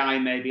would have the guy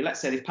maybe,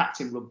 let's say they've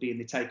packed in rugby and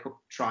they take up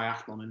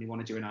triathlon and they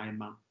want to do an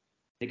Ironman.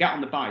 They get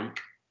on the bike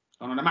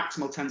and on a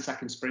maximal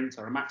 10-second sprint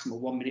or a maximal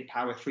 1 minute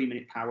power, 3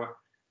 minute power,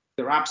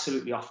 they're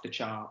absolutely off the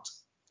chart.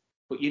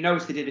 But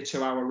if they did a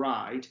 2-hour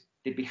ride,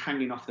 they'd be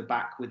hanging off the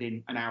back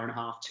within an hour and a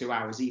half, 2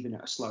 hours, even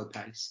at a slow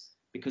pace,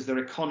 because their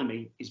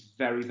economy is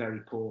very, very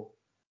poor.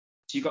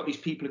 So you've got these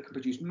people who can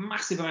produce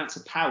massive amounts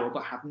of power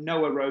but have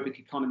no aerobic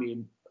economy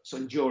and so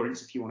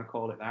endurance, if you want to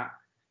call it that.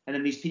 And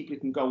then these people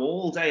who can go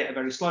all day at a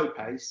very slow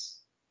pace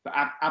but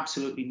have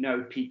absolutely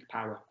no peak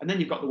power. And then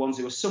you've got the ones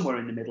who are somewhere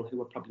in the middle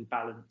who are probably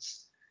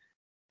balanced.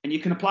 And you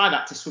can apply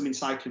that to swimming,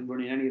 cycling,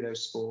 running, any of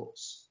those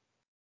sports.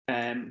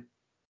 And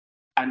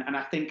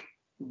I think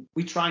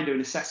we try and do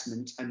an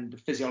assessment, and the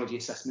physiology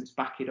assessments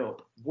back it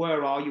up.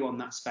 Where are you on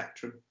that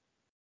spectrum?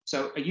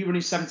 So are you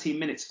running 17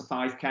 minutes for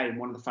 5K and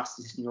one of the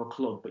fastest in your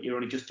club, but you're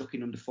only just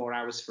ducking under 4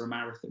 hours for a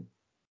marathon?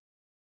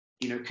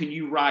 Can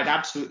you ride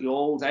absolutely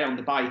all day on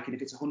the bike, and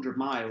if it's 100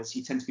 miles,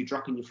 you tend to be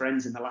dropping your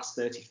friends in the last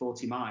 30,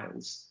 40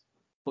 miles,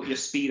 but your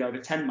speed over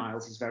 10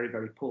 miles is very,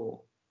 very poor.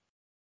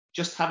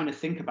 Just having to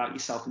think about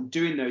yourself and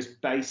doing those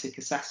basic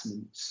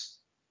assessments,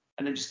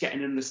 and then just getting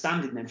an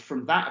understanding then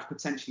from that of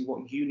potentially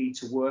what you need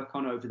to work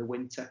on over the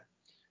winter.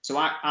 So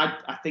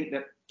I think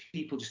that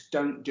people just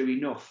don't do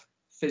enough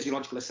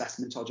physiological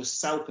assessment or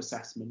just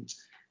self-assessment,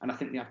 and I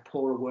think they have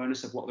poor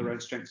awareness of what their own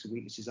strengths and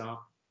weaknesses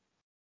are.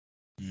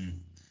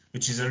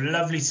 Which is a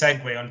lovely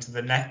segue onto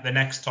the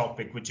next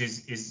topic, which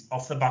is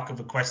off the back of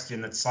a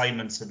question that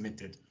Simon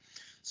submitted.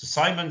 So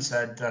Simon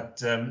said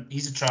that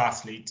he's a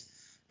triathlete.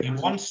 He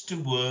wants to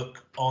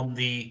work on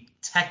the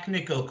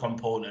technical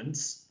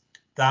components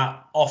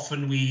that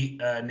often we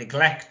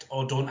neglect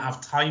or don't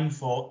have time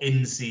for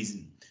in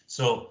season.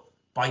 So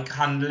bike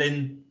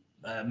handling,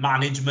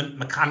 management,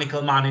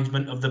 mechanical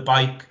management of the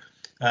bike,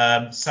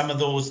 some of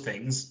those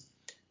things.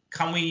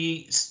 can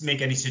we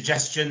make any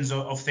suggestions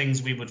of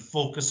things we would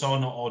focus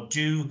on or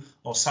do,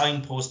 or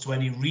signpost to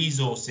any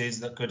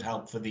resources that could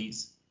help for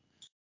these?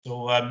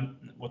 So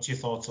what's your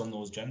thoughts on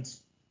those,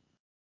 gents?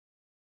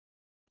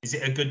 Is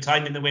it a good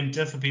time in the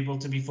winter for people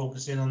to be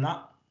focusing on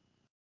that?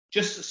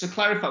 Just to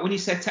clarify, when you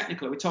say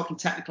technical, are we talking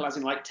technical as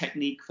in like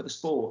technique for the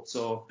sports,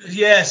 or?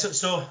 Yeah,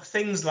 so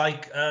things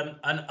like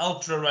an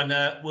ultra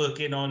runner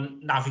working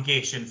on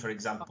navigation, for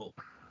example,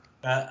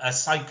 a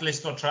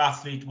cyclist or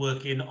triathlete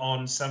working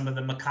on some of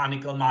the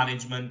mechanical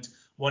management.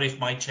 What if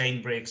my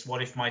chain breaks?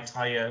 What if my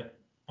tire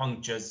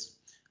punctures?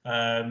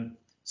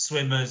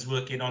 Swimmers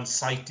working on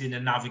sighting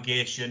and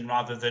navigation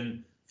rather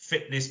than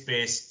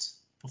fitness-based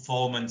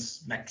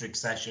performance metric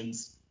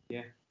sessions.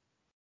 Yeah.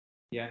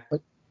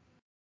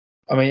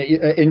 I mean,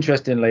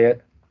 interestingly,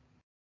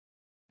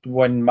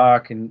 when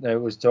Mark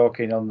was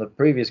talking on the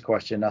previous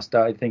question, I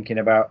started thinking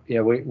about,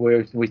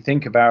 we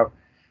think about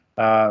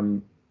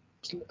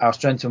our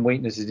strengths and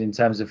weaknesses in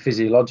terms of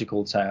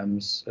physiological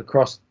terms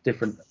across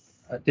different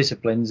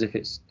disciplines, if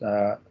it's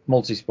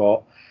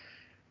multi-sport,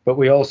 but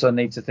we also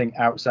need to think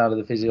outside of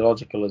the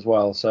physiological as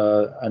well.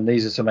 So, and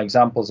these are some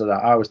examples of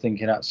that. I was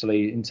thinking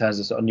actually in terms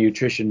of sort of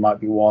nutrition might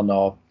be one,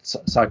 or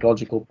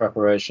psychological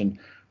preparation,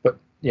 but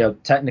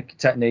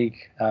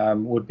technique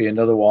would be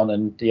another one,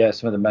 and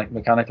some of the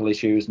mechanical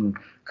issues and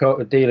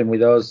dealing with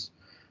those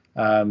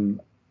in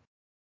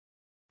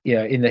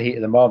the heat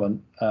of the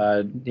moment.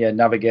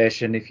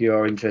 Navigation, if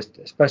you're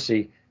interested,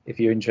 especially if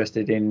you're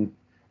interested in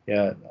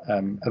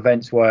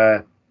events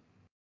where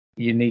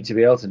you need to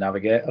be able to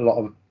navigate. A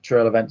lot of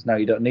trail events now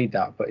you don't need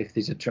that, but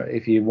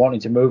if you're wanting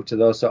to move to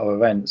those sort of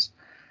events,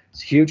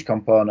 it's a huge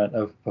component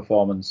of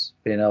performance,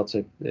 being able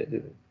to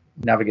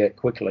navigate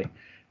quickly.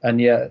 And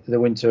the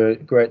winter, a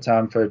great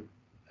time for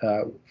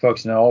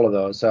focusing on all of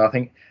those. So I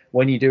think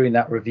when you're doing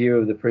that review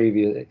of the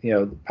previous,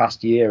 the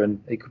past year,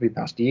 and it could be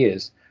past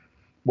years,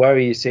 where are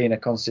you seeing a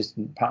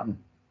consistent pattern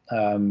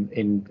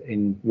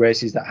in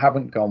races that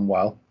haven't gone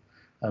well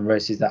and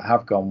races that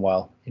have gone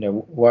well?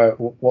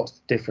 What's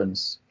the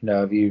difference?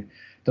 Have you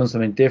done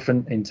something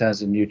different in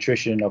terms of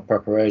nutrition or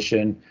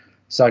preparation,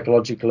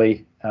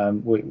 psychologically?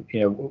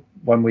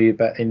 When were you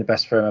in the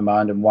best frame of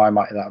mind, and why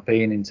might that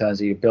be in terms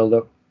of your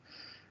build-up?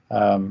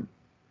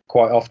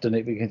 Quite often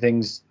it becomes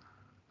things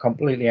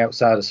completely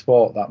outside of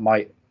sport that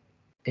might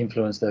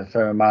influence the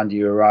frame of mind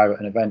you arrive at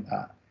an event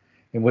at.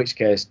 In which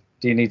case,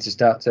 do you need to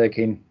start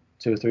taking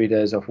 2 or 3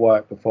 days off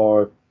work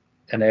before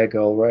an air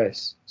goal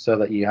race so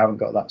that you haven't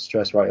got that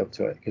stress right up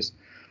to it? Because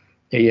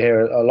you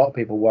hear a lot of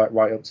people work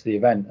right up to the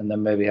event and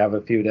then maybe have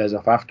a few days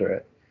off after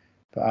it,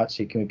 but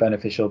actually can be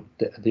beneficial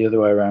the other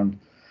way around.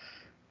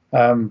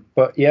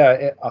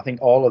 I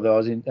think all of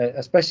those,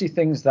 especially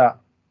things that,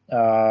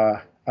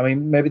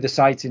 maybe the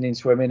sighting in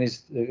swimming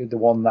is the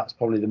one that's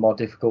probably the more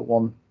difficult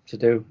one to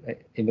do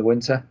in the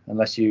winter,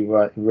 unless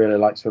you really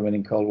like swimming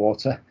in cold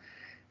water.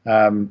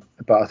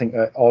 But I think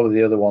all of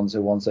the other ones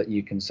are ones that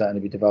you can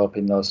certainly be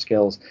developing those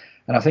skills.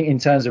 And I think in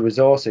terms of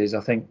resources,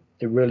 I think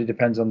it really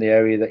depends on the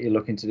area that you're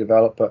looking to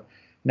develop. But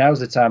now's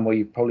the time where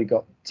you've probably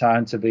got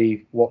time to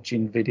be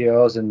watching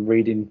videos and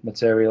reading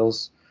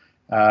materials,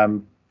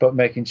 but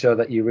making sure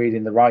that you're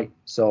reading the right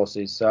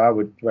sources. So I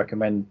would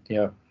recommend,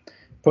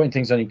 putting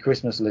things on your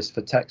Christmas list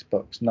for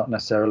textbooks, not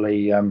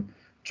necessarily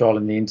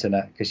trawling the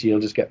internet, because you'll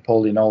just get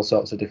pulled in all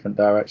sorts of different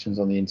directions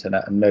on the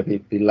internet and maybe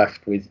be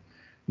left with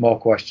more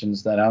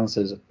questions than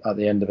answers at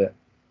the end of it.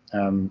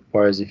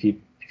 Whereas if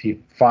you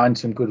find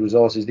some good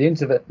resources, the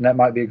internet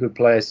might be a good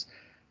place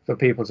for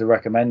people to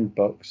recommend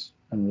books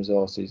and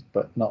resources,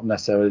 but not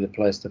necessarily the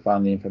place to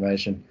find the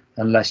information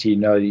unless you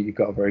know that you've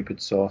got a very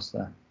good source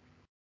there.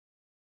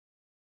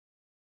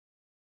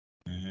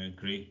 I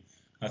agree.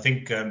 I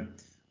think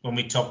when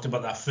we talked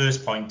about that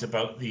first point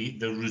about the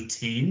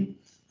routine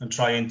and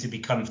trying to be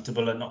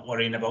comfortable and not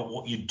worrying about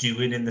what you're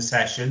doing in the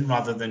session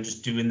rather than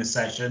just doing the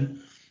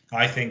session,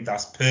 I think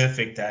that's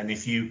perfect. And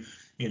if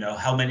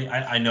how many,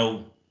 I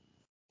know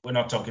we're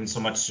not talking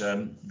so much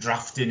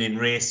drafting in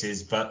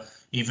races, but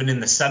even in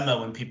the summer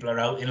when people are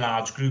out in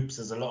large groups,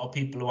 there's a lot of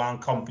people who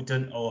aren't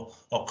competent or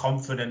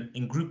confident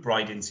in group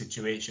riding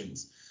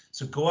situations.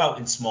 So go out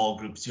in small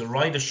groups. You'll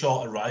ride a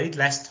shorter ride,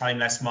 less time,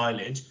 less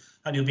mileage,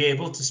 and you'll be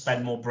able to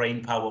spend more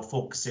brain power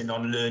focusing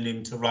on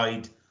learning to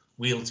ride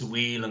wheel to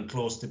wheel and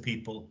close to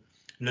people.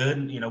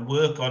 Learn,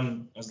 work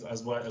on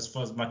as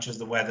much as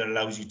the weather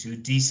allows you to,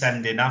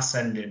 descending,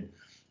 ascending.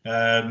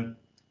 And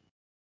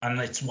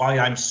it's why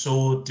I'm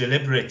so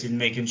deliberate in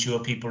making sure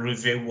people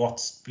review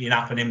what's been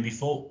happening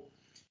before.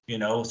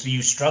 So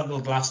you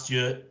struggled last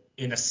year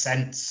in a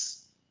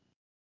sense,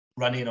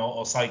 running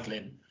or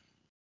cycling.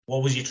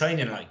 What was your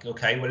training like?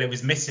 Okay, well, it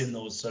was missing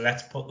those, so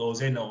let's put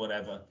those in or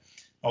whatever.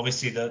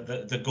 Obviously,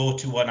 the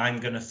go-to one I'm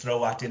going to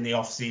throw at in the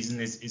off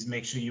season is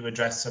make sure you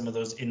address some of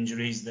those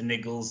injuries, the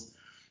niggles,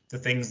 the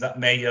things that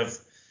may have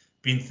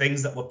been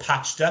things that were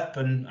patched up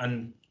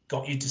and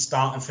got you to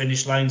start and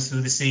finish lines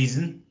through the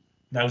season.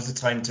 Now's the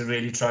time to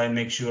really try and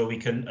make sure we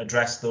can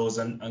address those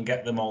and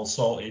get them all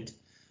sorted.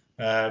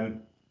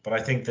 But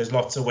I think there's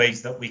lots of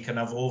ways that we can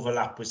have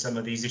overlap with some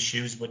of these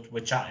issues we're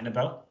chatting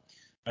about.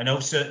 I know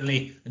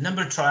certainly a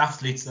number of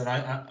triathletes that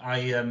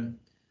I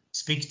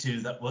speak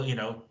to that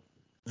will,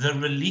 the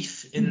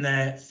relief in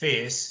their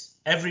face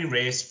every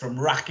race from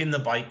racking the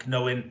bike,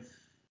 knowing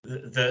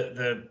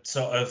the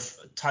sort of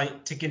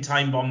ticking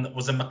time bomb that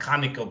was a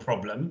mechanical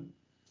problem,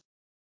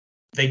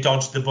 they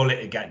dodged the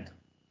bullet again.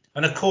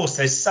 And of course,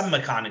 there's some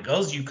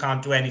mechanicals you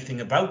can't do anything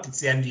about.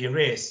 It's the end of your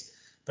race.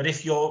 But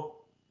if you're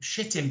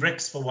shitting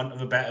bricks, for want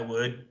of a better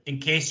word, in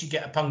case you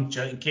get a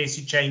puncture, in case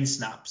your chain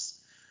snaps,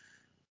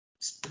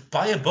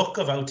 buy a book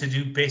of how to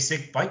do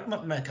basic bike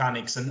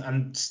mechanics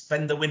and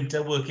spend the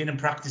winter working and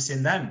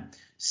practicing them.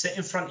 Sit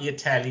in front of your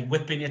telly,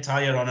 whipping your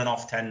tyre on and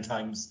off 10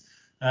 times.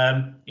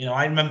 I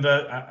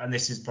remember, and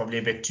this is probably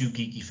a bit too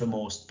geeky for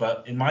most,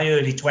 but in my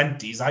early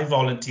 20s, I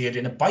volunteered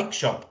in a bike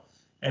shop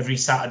every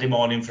Saturday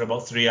morning for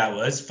about 3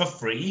 hours for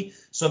free.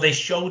 So they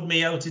showed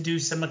me how to do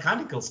some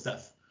mechanical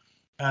stuff.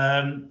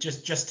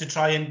 Just to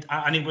try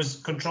and it was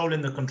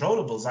controlling the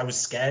controllables. I was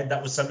scared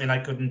that was something I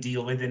couldn't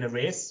deal with in a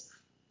race.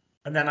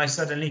 And then I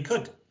suddenly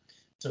could.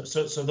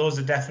 So those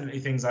are definitely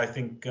things I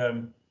think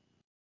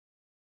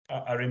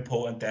are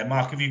important there.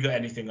 Mark, have you got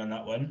anything on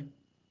that one?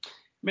 I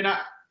mean,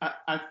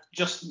 I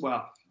just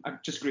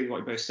agree with what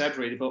you both said,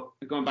 really. But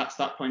going back to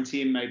that point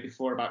Ian made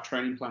before about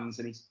training plans,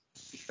 and he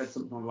said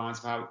something along the lines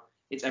of how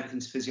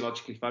everything's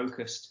physiologically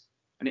focused.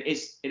 And it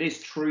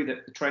is true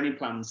that the training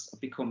plans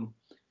have become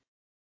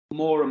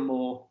more and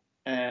more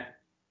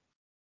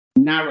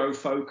narrow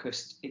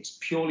focused. It's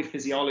purely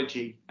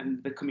physiology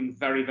and becoming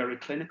very, very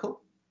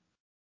clinical.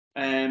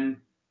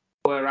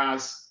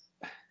 Whereas,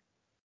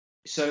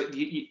 so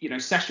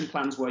session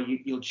plans where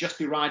you'll just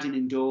be riding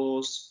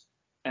indoors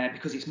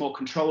because it's more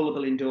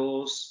controllable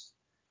indoors,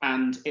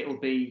 and it'll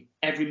be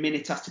every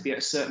minute has to be at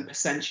a certain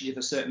percentage of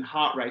a certain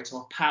heart rate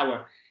or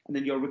power, and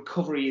then your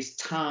recovery is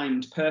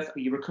timed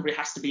perfectly. Your recovery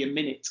has to be a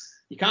minute.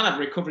 You can't have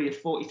a recovery of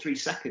 43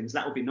 seconds.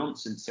 That would be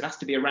nonsense. It has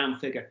to be a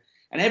round figure.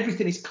 And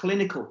everything is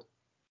clinical.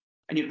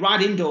 And you'd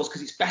ride indoors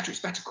because it's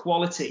better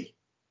quality.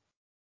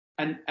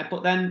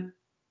 But then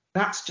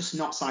that's just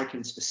not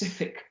cycling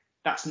specific.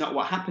 That's not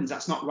what happens.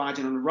 That's not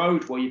riding on a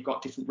road where you've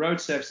got different road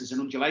surfaces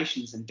and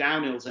undulations and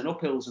downhills and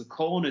uphills and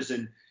corners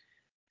and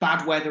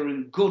bad weather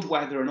and good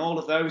weather and all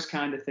of those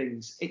kind of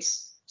things.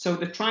 So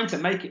they're trying to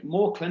make it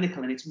more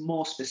clinical and it's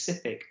more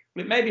specific.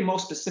 But it may be more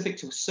specific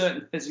to a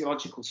certain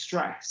physiological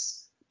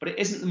stress, but it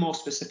isn't more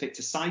specific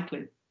to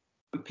cycling.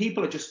 And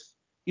people are just,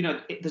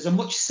 there's a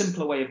much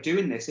simpler way of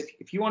doing this.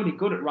 If you want to be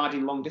good at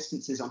riding long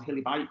distances on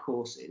hilly bike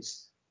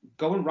courses,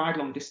 go and ride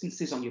long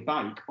distances on your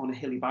bike on a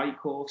hilly bike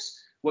course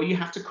where you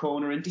have to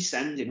corner and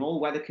descend in all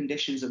weather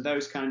conditions and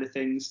those kind of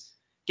things.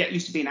 Get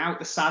used to being out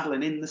the saddle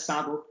and in the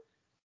saddle.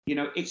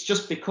 It's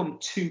just become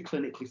too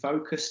clinically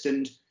focused,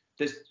 and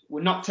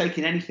we're not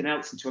taking anything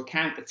else into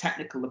account: the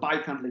technical, the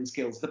bike handling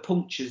skills, the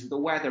punctures, the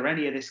weather,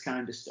 any of this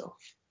kind of stuff.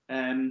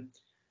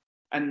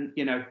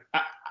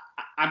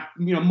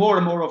 More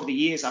and more over the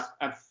years,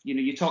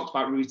 you talked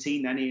about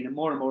routine then, Ian, and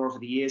more over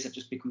the years, I've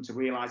just become to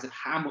realise of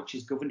how much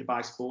is governed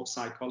by sports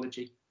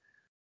psychology.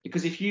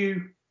 Because if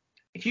you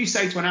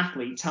say to an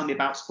athlete, tell me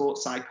about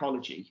sports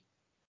psychology,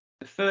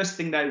 the first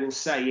thing they will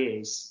say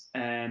is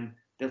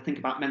they'll think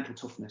about mental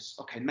toughness,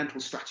 mental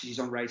strategies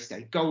on race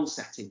day, goal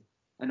setting,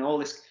 and all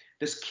this.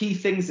 There's key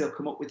things they'll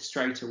come up with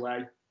straight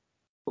away.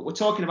 But we're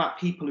talking about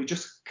people who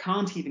just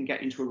can't even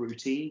get into a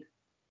routine.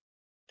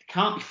 They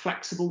can't be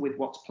flexible with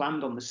what's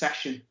planned on the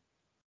session.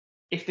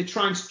 If they're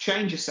trying to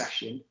change a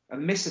session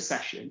and miss a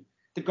session,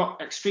 they've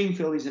got extreme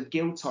feelings of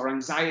guilt or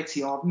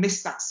anxiety or I've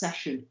missed that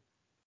session.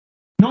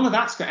 None of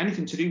that's got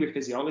anything to do with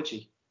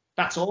physiology.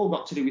 That's all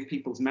got to do with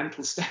people's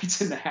mental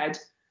state in the head.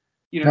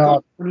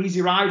 Go for an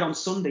easy ride on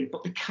Sunday,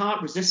 but they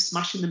can't resist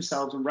smashing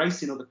themselves and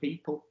racing other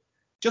people.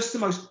 Just the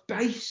most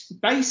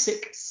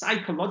basic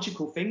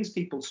psychological things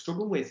people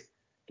struggle with.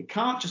 They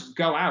can't just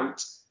go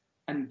out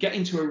and get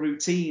into a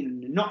routine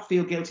and not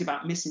feel guilty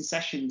about missing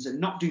sessions and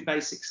not do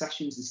basic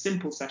sessions and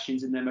simple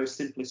sessions in their most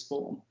simplest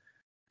form.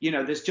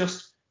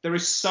 There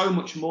is so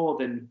much more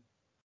than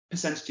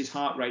percentages,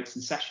 heart rates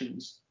and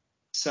sessions.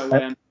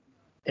 So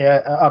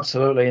yeah,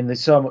 absolutely. And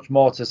there's so much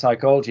more to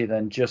psychology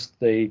than just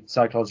the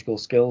psychological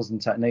skills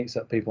and techniques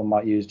that people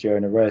might use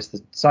during a race.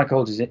 The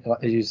psychology,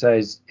 as you say,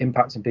 is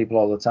impacting people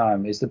all the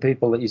time. It's the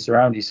people that you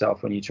surround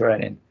yourself when you're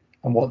training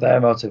and what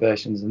their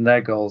motivations and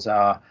their goals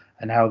are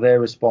and how they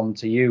respond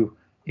to you.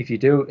 If you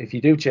do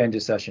change a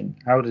session,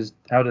 how do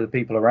the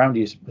people around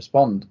you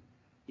respond?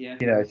 Yeah.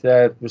 If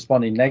they're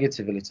responding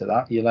negatively to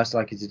that, you're less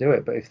likely to do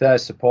it. But if they're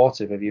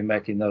supportive of you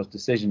making those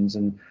decisions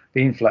and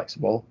being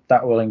flexible,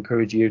 that will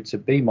encourage you to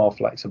be more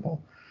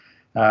flexible.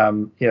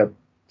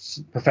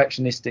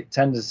 Perfectionistic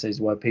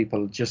tendencies where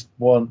people just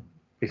won't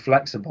be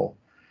flexible,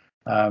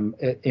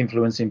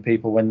 influencing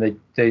people when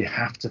they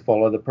have to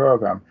follow the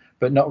program,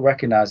 but not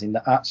recognizing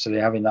that actually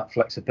having that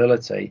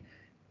flexibility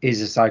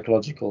is a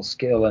psychological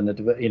skill and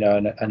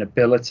an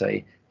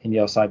ability in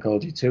your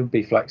psychology to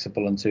be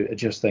flexible and to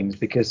adjust things.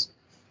 Because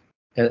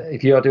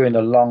if you're doing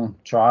a long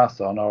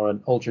triathlon or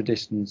an ultra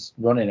distance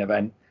running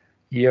event,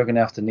 you're going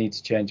to have to need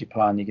to change your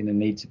plan. You're going to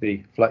need to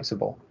be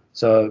flexible.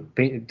 So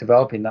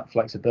developing that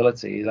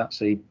flexibility is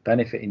actually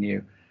benefiting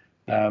you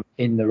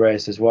in the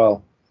race as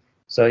well.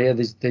 So yeah,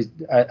 there's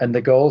and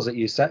the goals that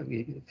you set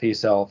for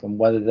yourself, and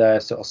whether they're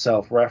sort of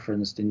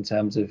self-referenced in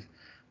terms of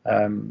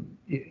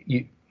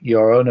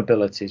your own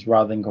abilities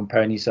rather than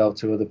comparing yourself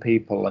to other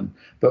people,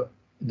 but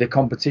the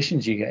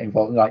competitions you get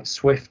involved in, like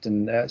Swift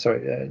and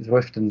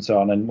Zwift and so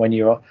on, and when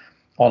you're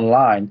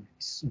online,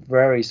 it's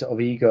very sort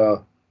of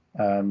ego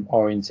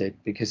oriented,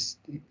 because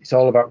it's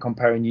all about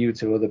comparing you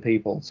to other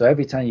people. So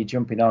every time you're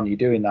jumping on, you're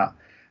doing that,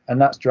 and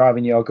that's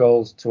driving your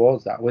goals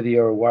towards that, whether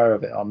you're aware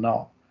of it or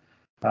not.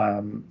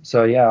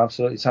 So yeah,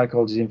 absolutely,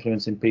 psychology is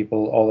influencing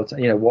people all the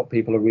time. What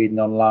people are reading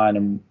online,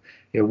 and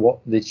what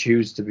they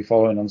choose to be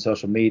following on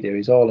social media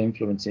is all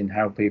influencing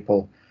how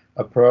people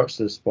approach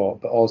the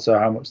sport, but also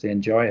how much they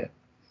enjoy it.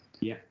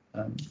 Yeah.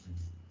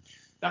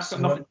 That's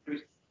got nothing to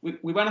do.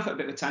 We went off at a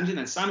bit of a tangent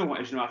then. Simon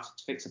wanted to know how to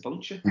fix a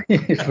puncture.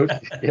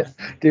 Yeah.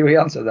 Did we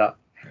answer that?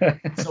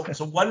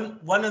 So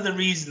one of the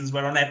reasons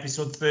we're on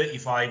episode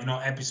 35,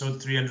 not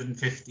episode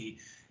 350,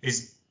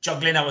 is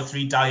juggling our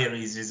 3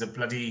 diaries is a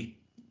bloody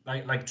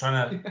like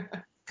trying to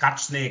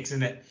catch snakes,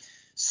 isn't it?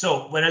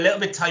 So we're a little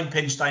bit time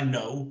pinched, I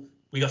know.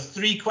 We got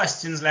 3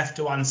 questions left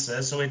to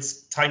answer, so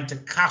it's time to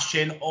cash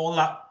in all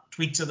that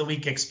Tweets of the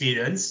Week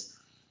experience.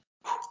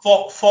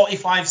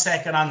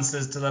 45-second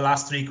answers to the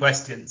last 3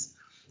 questions.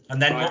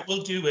 And then what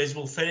we'll do is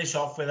we'll finish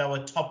off with our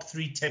top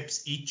 3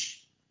 tips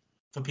each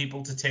for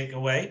people to take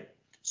away.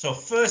 So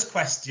first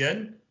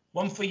question,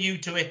 one for you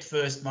to hit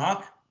first,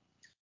 Mark.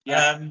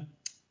 Yeah.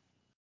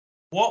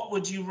 What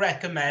would you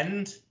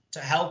recommend to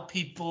help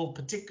people,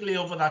 particularly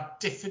over that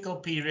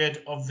difficult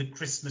period of the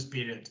Christmas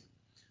period?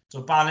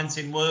 So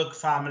balancing work,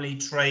 family,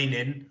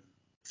 training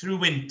through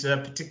winter,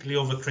 particularly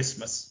over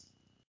Christmas.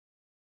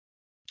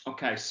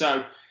 Okay,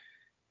 so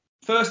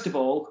first of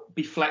all,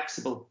 be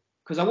flexible.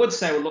 Because I would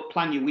say, well, look,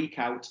 plan your week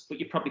out, but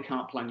you probably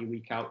can't plan your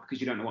week out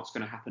because you don't know what's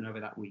going to happen over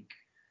that week.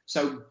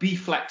 So be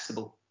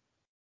flexible.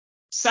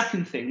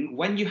 Second thing,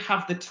 when you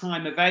have the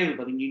time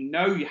available, and you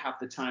know you have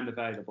the time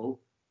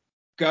available,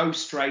 go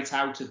straight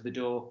out of the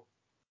door.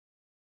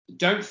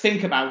 Don't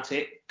think about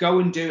it, go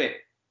and do it.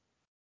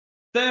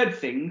 Third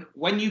thing,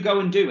 when you go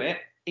and do it,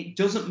 it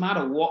doesn't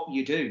matter what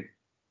you do.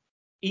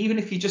 Even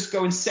if you just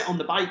go and sit on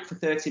the bike for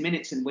 30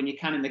 minutes and when you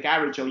can in the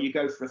garage, or you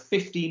go for a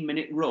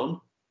 15-minute run,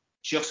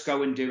 just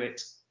go and do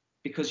it,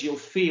 because you'll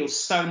feel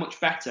so much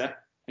better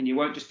and you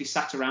won't just be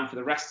sat around for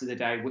the rest of the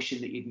day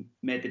wishing that you'd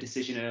made the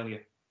decision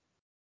earlier.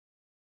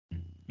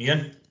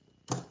 Ian?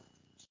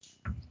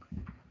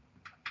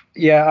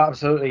 Yeah,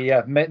 absolutely.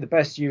 Yeah, make the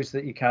best use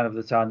that you can of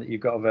the time that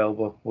you've got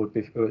available would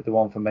be the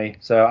one for me.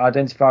 So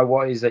identify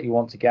what it is that you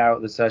want to get out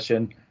of the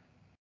session.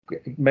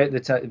 Make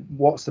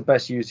what's the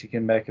best use you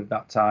can make of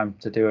that time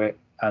to do it,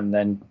 and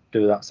then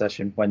do that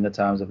session when the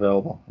time's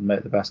available and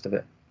make the best of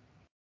it.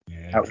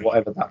 At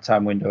whatever that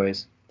time window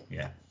is.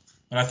 Yeah.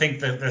 And I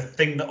think the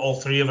thing that all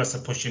 3 of us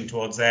are pushing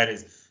towards there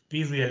is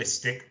be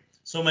realistic.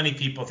 So many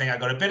people think, I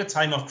got a bit of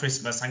time off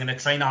Christmas, I'm going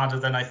to train harder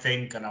than I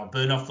think, and I'll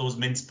burn off those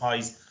mince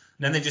pies.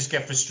 And then they just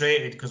get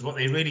frustrated because what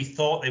they really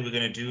thought they were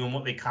going to do and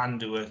what they can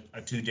do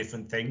are 2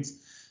 different things.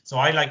 So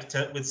I like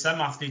to, with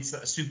some athletes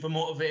that are super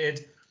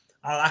motivated,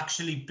 I'll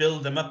actually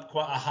build them up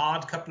quite a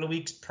hard couple of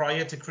weeks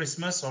prior to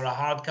Christmas, or a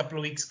hard couple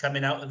of weeks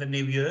coming out of the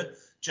new year,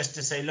 just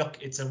to say, look,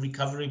 it's a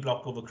recovery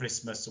block over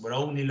Christmas. So we're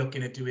only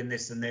looking at doing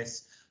this and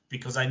this,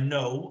 because I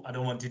know I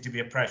don't want it to be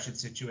a pressured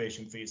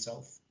situation for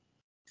yourself.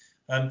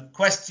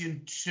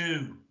 Question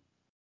 2,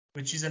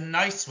 which is a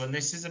nice one.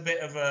 This is a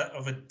bit of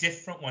a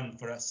different one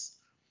for us.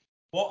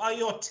 What are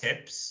your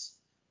tips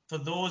for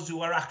those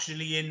who are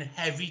actually in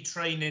heavy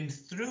training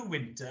through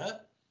winter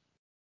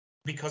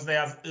because they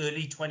have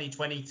early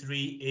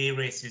 2023 A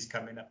races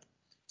coming up?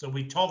 So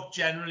we talked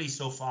generally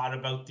so far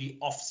about the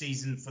off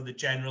season for the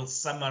general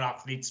summer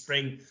athlete,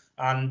 spring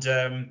and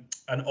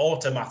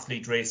autumn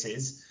athlete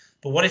races.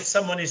 But what if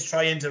someone is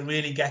trying to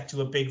really get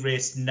to a big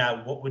race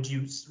now? What would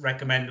you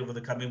recommend over the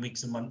coming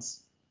weeks and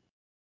months?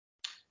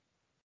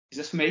 Is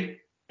this for me?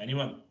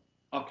 Anyone?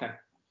 Okay.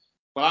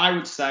 Well, I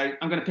would say,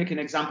 I'm going to pick an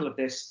example of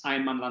this,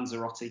 Ironman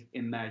Lanzarote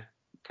in May.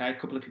 Okay, a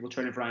couple of people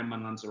training for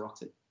Ironman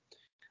Lanzarote.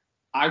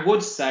 I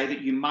would say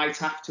that you might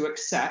have to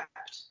accept,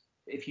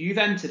 if you've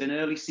entered an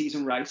early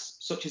season race,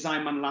 such as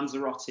Ironman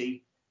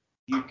Lanzarote,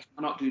 you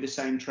cannot do the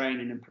same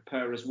training and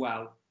prepare as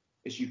well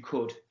as you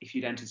could if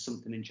you'd entered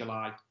something in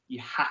July. You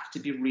have to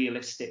be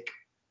realistic.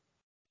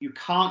 You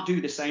can't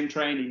do the same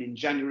training in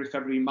January,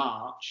 February,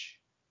 March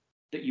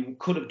that you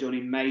could have done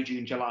in May,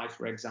 June, July,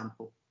 for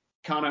example.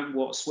 Can't open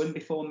water swim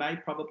before May,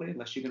 probably,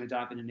 unless you're going to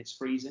dive in and it's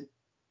freezing.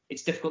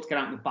 It's difficult to get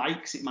out on the bike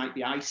because it might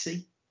be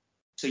icy.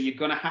 So you're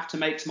going to have to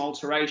make some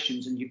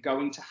alterations, and you're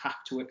going to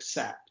have to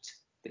accept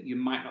that you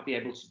might not be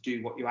able to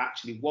do what you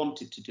actually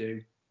wanted to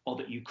do, or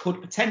that you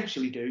could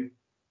potentially do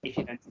if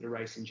you entered a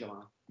race in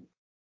July.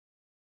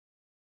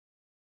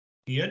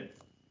 Ian?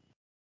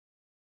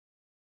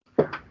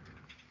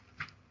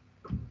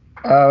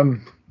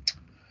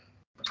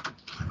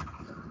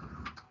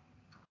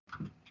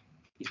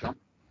 He's gone.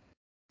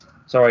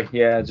 Sorry,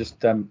 yeah,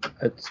 just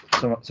it's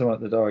someone at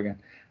the door again.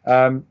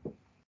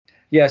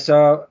 Yeah,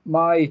 so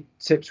my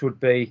tips would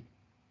be,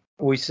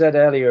 we said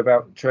earlier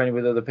about training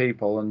with other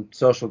people and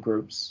social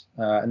groups,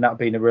 and that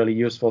being a really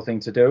useful thing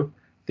to do.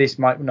 This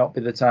might not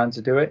be the time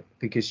to do it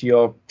because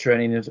your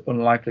training is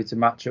unlikely to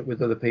match up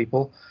with other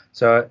people.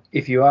 So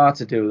if you are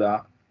to do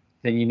that,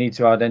 then you need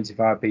to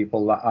identify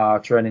people that are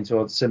training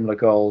towards similar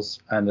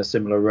goals and a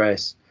similar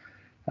race,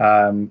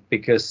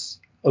 because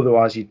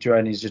otherwise your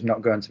training is just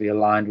not going to be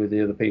aligned with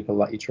the other people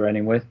that you're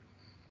training with.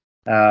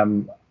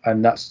 And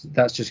that's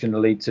just going to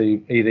lead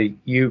to either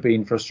you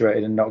being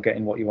frustrated and not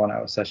getting what you want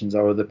out of sessions,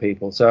 or other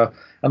people. So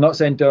I'm not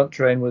saying don't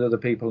train with other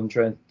people and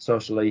train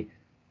socially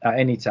at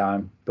any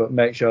time, but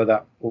make sure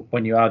that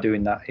when you are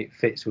doing that, it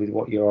fits with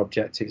what your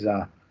objectives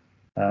are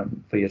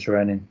for your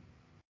training.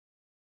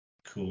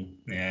 Cool.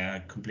 Yeah, I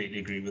completely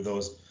agree with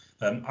those.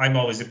 I'm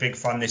always a big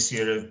fan this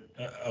year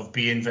of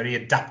being very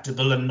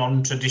adaptable and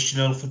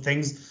non-traditional for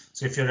things.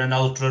 So if you're an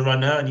ultra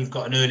runner and you've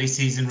got an early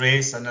season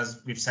race, and as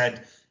we've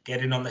said,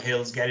 getting on the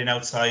hills, getting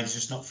outside is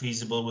just not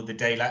feasible with the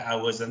daylight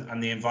hours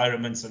and the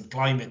environments and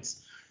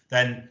climates,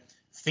 then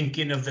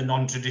thinking of the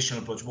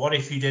non-traditional approach. What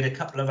if you did a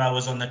couple of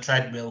hours on the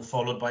treadmill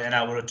followed by an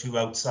hour or two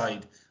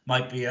outside?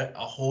 Might be a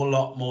whole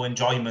lot more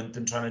enjoyment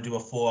than trying to do a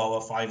 4-hour,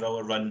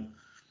 5-hour run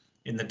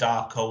in the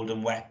dark, cold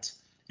and wet.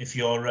 If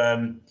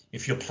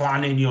you're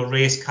planning your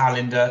race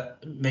calendar,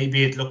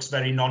 maybe it looks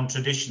very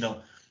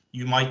non-traditional.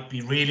 You might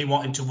be really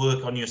wanting to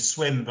work on your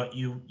swim, but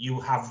you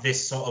have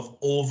this sort of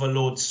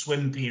overload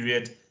swim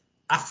period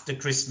after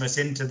Christmas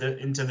into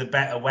the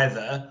better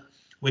weather,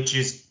 which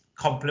is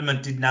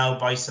complemented now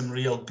by some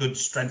real good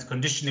strength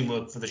conditioning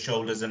work for the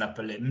shoulders and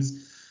upper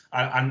limbs.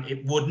 And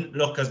it wouldn't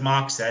look, as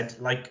Mark said,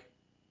 like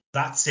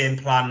that same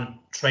plan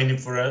training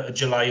for a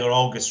July or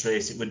August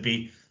race. It would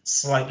be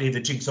slightly, the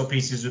jigsaw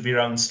pieces would be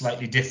around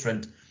slightly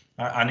different,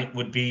 and it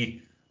would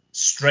be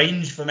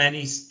strange for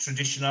many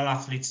traditional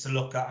athletes to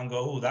look at and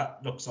go, oh, that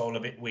looks all a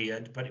bit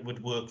weird, but it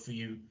would work for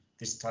you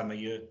this time of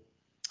year.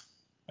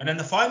 And then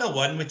the final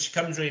one, which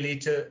comes really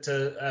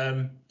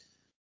to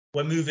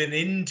we're moving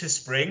into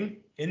spring,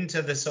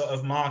 into the sort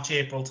of March,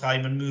 April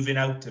time, and moving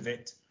out of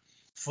it.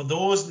 For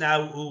those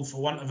now who, for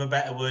want of a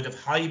better word, have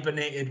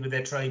hibernated with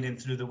their training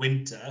through the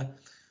winter,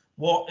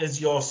 what is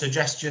your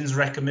suggestions,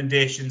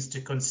 recommendations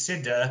to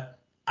consider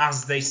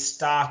as they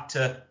start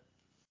to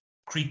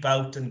creep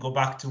out and go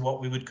back to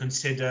what we would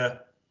consider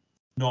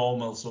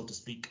normal, so to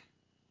speak?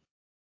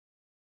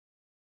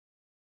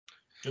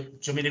 Do you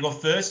want me to go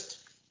first?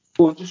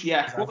 Well, just,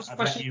 yeah. What was the I've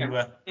question?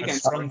 I've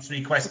sprung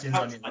 3 questions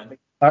on you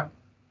then.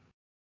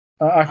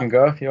 I can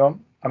go if you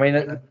want. I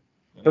mean,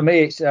 for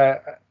me, it's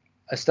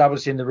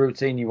establishing the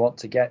routine you want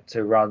to get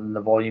to rather than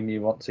the volume you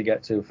want to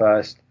get to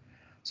first.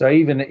 So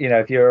even,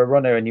 if you're a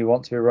runner and you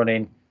want to be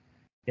running,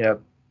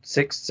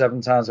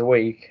 6-7 times a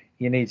week,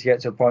 you need to get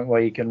to a point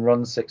where you can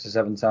run 6 or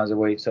 7 times a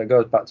week. So it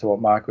goes back to what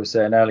Mark was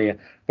saying earlier.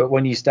 But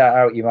when you start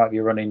out, you might be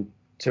running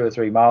 2 or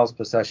 3 miles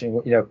per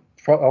session,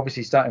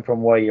 obviously starting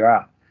from where you're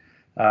at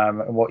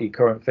and what your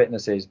current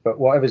fitness is. But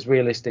whatever's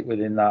realistic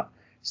within that,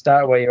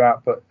 start where you're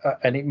at. But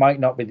and it might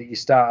not be that you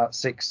start at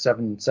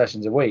 6-7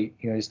 sessions a week,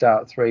 you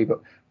start at 3,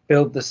 but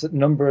build the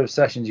number of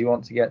sessions you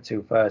want to get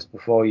to first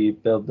before you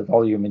build the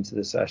volume into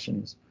the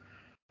sessions.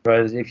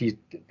 Whereas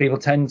people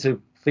tend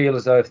to feel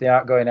as though if they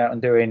aren't going out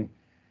and doing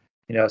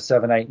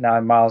 7, 8,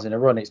 9 miles in a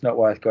run, it's not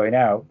worth going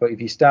out. But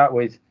if you start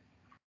with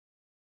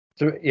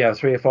 3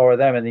 or 4 of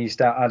them and then you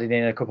start adding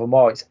in a couple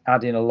more, it's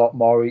adding a lot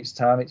more each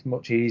time. It's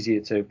much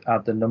easier to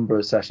add the number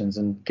of sessions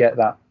and get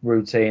that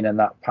routine and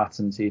that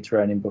pattern to your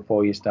training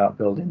before you start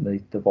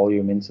building the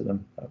volume into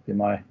them. That would be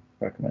my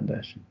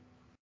recommendation.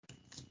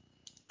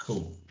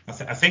 Cool.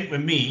 I think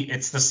with me,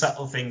 it's the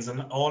subtle things,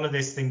 and all of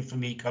this thing for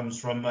me comes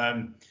from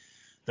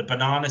the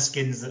banana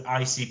skins that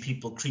I see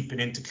people creeping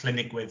into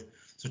clinic with.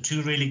 So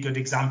 2 really good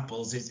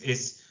examples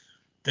is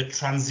the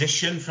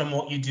transition from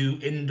what you do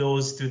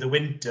indoors through the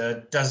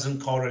winter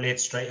doesn't correlate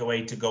straight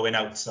away to going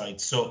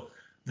outside. So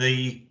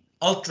the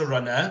ultra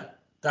runner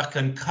that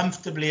can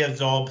comfortably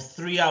absorb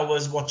 3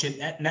 hours watching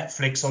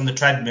Netflix on the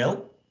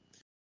treadmill,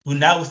 who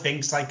now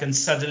thinks I can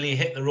suddenly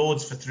hit the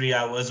roads for 3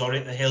 hours or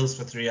hit the hills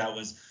for 3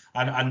 hours,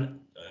 and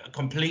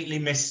completely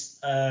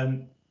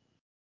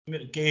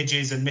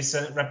gauges and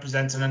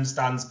misrepresents and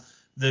understands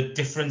the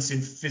difference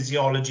in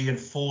physiology and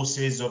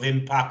forces of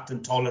impact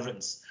and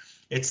tolerance.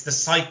 It's the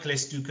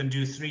cyclist who can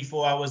do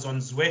 3-4 hours on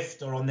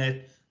Zwift or on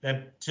their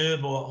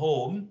turbo at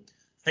home,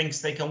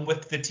 thinks they can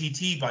whip the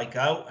TT bike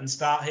out and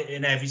start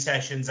hitting heavy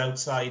sessions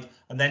outside,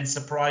 and then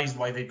surprised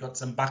why they've got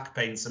some back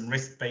pain, some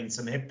wrist pain,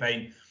 some hip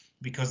pain,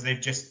 because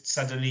they've just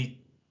suddenly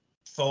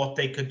thought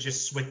they could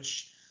just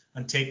switch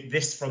and take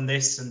this from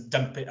this and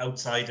dump it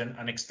outside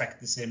and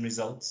expect the same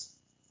results.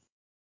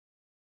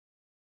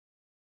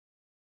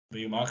 For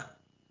you, Mark?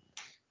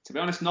 To be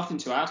honest, nothing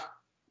to add.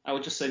 I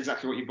would just say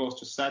exactly what you both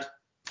just said.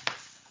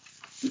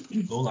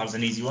 Cool, that was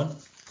an easy one.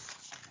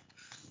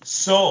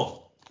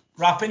 So,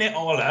 wrapping it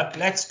all up,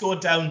 let's go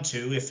down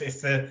to,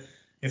 if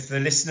the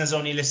listeners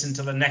only listen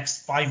to the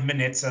next 5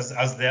 minutes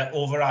as their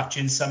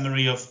overarching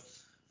summary of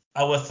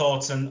our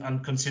thoughts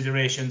and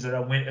considerations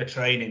around winter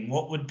training,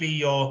 what would be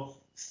your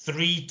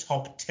 3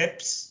 top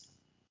tips,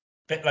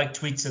 a bit like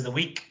tweets of the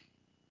week,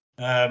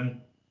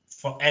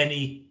 for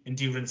any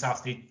endurance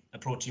athlete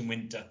approaching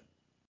winter?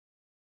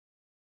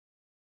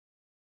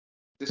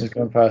 Who's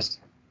going first?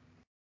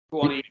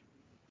 Go on, Ian.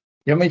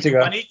 You want me to go?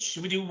 One each?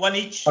 Should we do one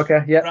each?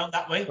 Okay, yeah. Around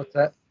that way? What's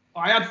that?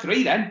 I had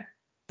 3 then.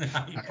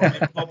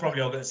 We'll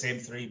probably all get the same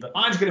 3, but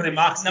Mine's going to be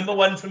Mark. Number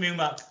 1 from you,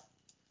 Mark.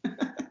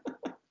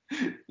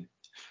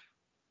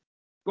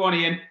 Go on,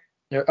 Ian.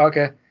 Yeah,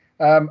 okay.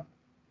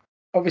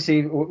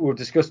 Obviously, we've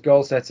discussed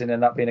goal setting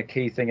and that being a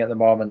key thing at the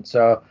moment.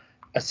 So,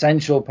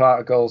 essential part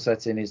of goal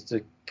setting is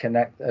to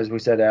connect, as we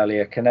said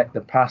earlier, connect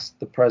the past,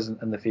 the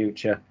present, and the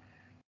future.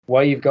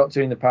 Where you've got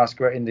to in the past,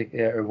 great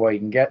indicator of where you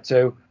can get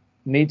to.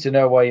 Need to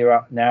know where you're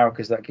at now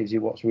because that gives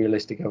you what's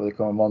realistic over the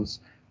coming months.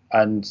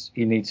 And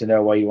you need to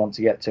know where you want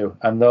to get to.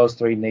 And those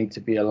 3 need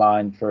to be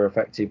aligned for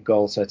effective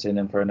goal setting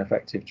and for an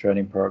effective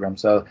training program.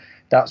 So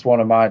that's one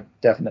of my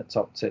definite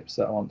top tips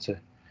that I want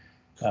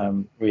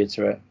to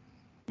reiterate.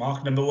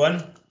 Mark, number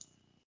 1.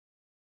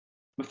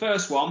 My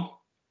first one,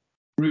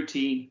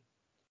 routine.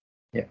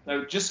 Yeah.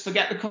 So just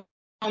forget the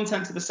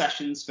content of the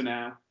sessions for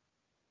now,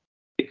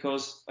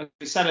 because as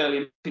we said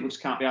earlier, people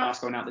just can't be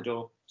asked going out the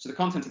door. So the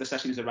content of the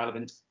session is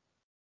irrelevant.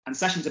 And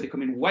sessions are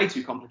becoming way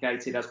too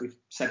complicated, as we've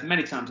said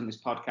many times in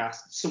this podcast.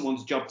 It's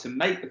someone's job to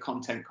make the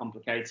content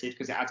complicated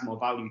because it adds more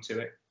value to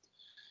it.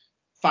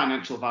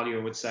 Financial value,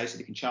 I would say, so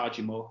they can charge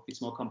you more if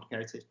it's more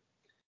complicated.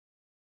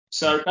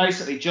 So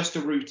basically, just a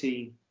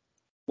routine.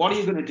 What are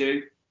you going to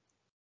do?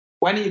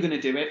 When are you going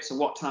to do it? So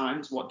what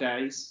times, what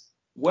days?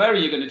 Where are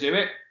you going to do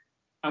it?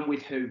 And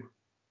with who?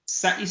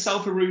 Set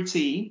yourself a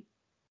routine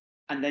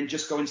and then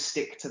just go and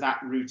stick to that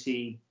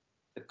routine.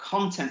 The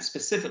content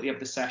specifically of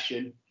the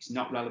session is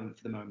not relevant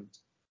for the moment.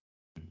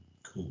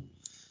 Cool.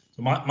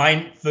 So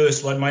my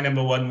first one, my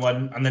number one,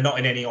 and they're not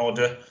in any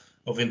order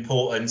of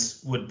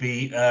importance, would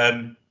be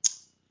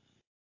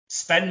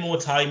spend more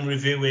time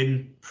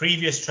reviewing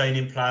previous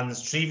training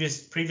plans,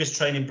 previous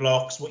training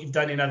blocks, what you've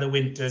done in other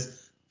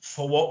winters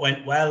for what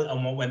went well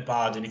and what went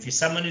bad. And if you're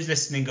someone who's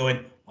listening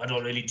going, I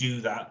don't really do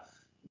that,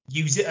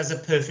 use it as a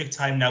perfect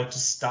time now to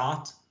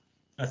start.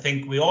 I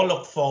think we all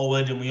look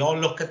forward and we all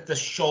look at the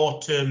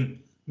short-term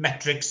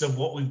metrics of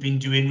what we've been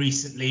doing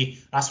recently.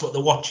 That's what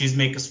the watches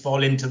make us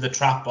fall into the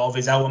trap of,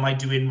 is how am I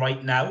doing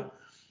right now?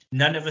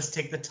 None of us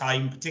take the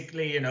time,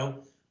 particularly,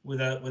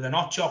 with an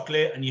hot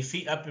chocolate and your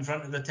feet up in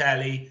front of the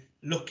telly,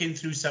 looking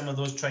through some of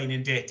those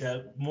training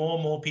data. More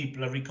and more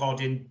people are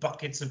recording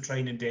buckets of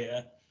training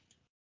data.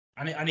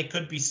 And it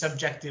could be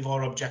subjective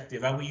or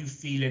objective. How were you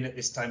feeling at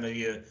this time of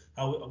year?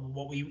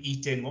 What were you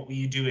eating? What were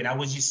you doing? How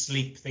was your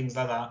sleep? Things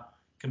like that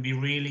can be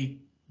really,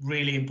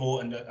 really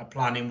important at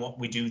planning what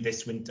we do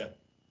this winter.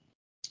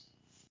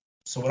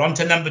 So we're on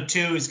to number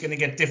 2. It's going to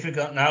get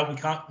difficult now. We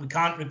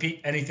can't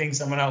repeat anything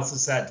someone else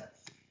has said.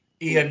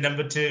 Ian,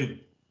 number 2.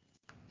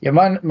 Yeah,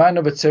 my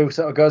number 2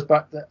 sort of goes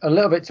back a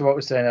little bit to what we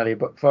were saying earlier,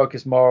 but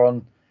focus more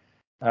on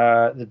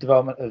the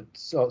development of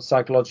sort of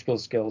psychological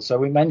skills. So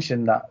we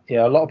mentioned that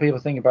a lot of people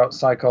think about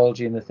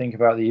psychology and they think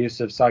about the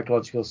use of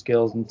psychological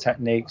skills and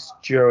techniques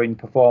during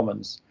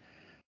performance.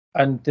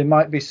 And there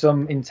might be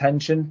some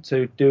intention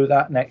to do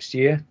that next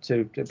year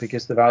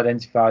because they've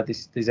identified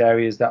these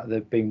areas that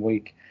they've been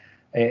weak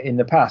in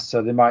the past.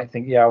 So they might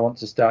think, I want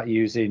to start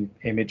using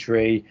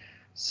imagery,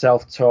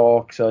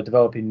 self-talk, so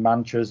developing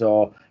mantras,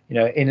 or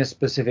in a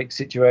specific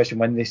situation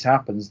when this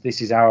happens,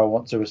 this is how I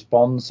want to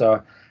respond.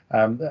 So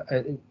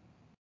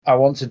I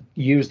want to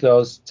use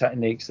those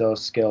techniques,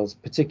 those skills,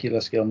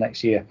 particular skill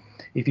next year.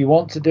 If you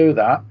want to do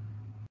that,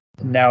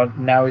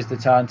 now is the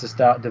time to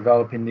start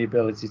developing the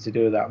ability to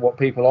do that. What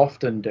people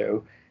often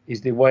do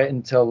is they wait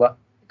until that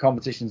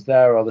competition's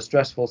there or the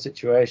stressful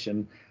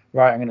situation.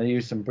 Right, I'm going to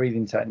use some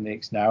breathing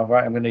techniques now.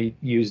 Right, I'm going to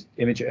use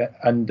imagery,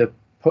 and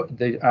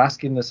they're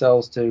asking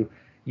themselves to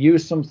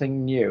use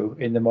something new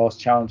in the most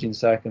challenging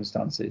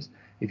circumstances.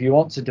 If you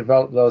want to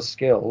develop those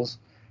skills,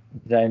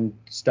 then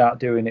start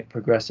doing it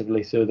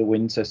progressively through the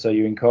winter. So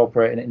you're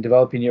incorporating it and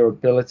developing your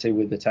ability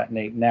with the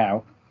technique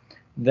now,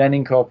 then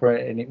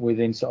incorporating it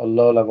within sort of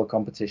low-level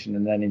competition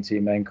and then into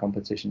your main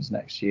competitions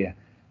next year.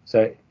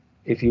 So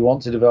if you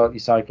want to develop your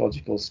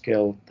psychological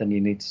skill, then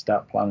you need to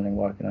start planning and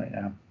working on it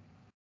now.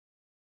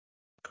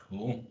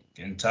 Cool.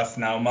 Getting tough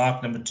now.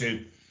 Mark, number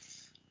 2.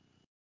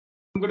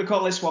 I'm going to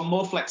call this one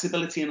more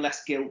flexibility and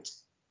less guilt.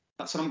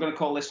 That's what I'm going to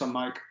call this one,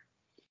 Mike.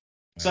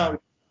 So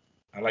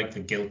I like the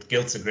guilt.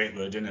 Guilt's a great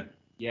word, isn't it?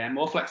 Yeah,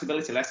 more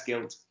flexibility, less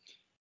guilt.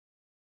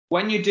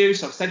 When you do,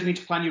 so I've said you need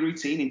to plan your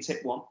routine in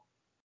tip 1.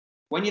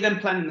 When you're then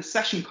planning the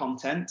session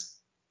content,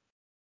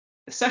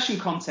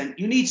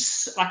 you need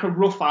like a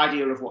rough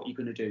idea of what you're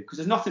going to do, because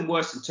there's nothing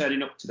worse than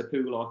turning up to the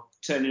pool or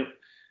turning up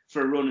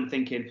for a run and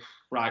thinking,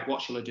 right,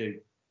 what shall I do?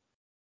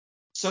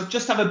 So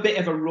just have a bit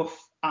of a rough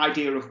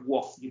idea of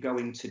what you're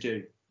going to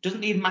do.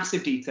 Doesn't need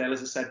massive detail,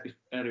 as I said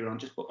earlier on,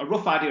 just a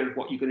rough idea of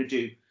what you're going to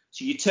do.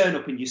 So you turn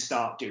up and you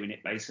start doing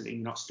it, basically.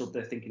 You're not stood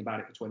there thinking about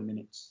it for 20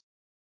 minutes.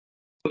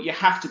 But you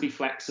have to be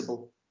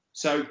flexible.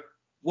 So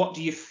what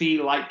do you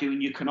feel like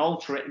doing? You can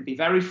alter it and be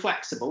very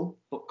flexible,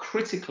 but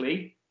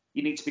critically,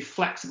 you need to be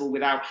flexible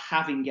without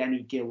having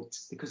any guilt,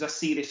 because I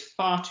see this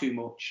far too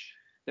much,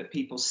 that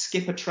people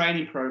skip a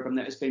training program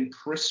that has been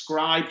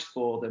prescribed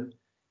for them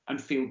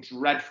and feel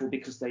dreadful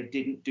because they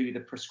didn't do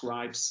the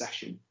prescribed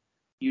session.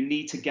 You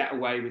need to get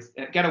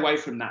away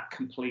from that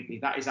completely.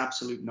 That is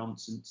absolute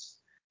nonsense.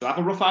 So have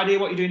a rough idea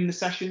what you're doing in the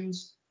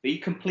sessions, be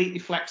completely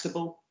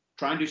flexible,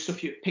 try and do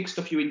stuff pick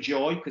stuff you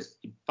enjoy, because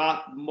you're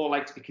far more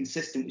likely to be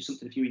consistent with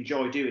something if you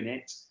enjoy doing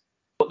it.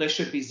 But there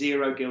should be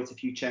zero guilt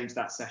if you change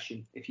that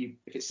session. If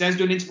it says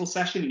do an interval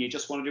session and you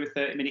just want to do a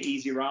 30-minute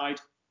easy ride,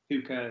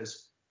 who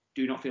cares?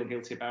 Do not feel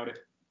guilty about it.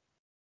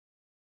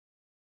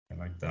 I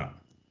like that.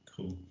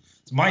 Cool.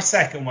 So my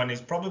second one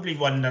is probably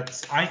one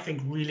that's, I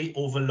think, really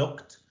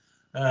overlooked,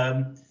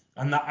 and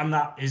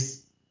that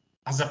is,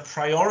 as a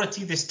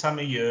priority this time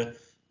of year,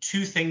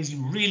 two things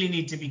you really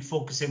need to be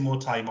focusing more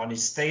time on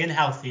is staying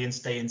healthy and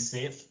staying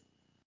safe.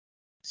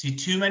 See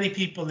too many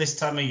people this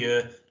time of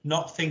year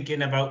not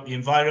thinking about the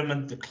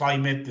environment, the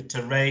climate, the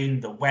terrain,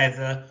 the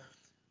weather.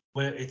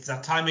 Where it's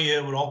that time of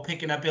year we're all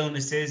picking up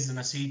illnesses, and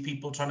I see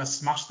people trying to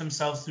smash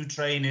themselves through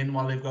training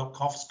while they've got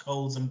coughs,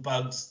 colds and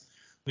bugs.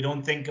 We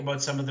don't think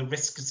about some of the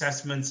risk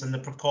assessments and the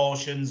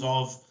precautions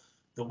of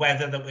the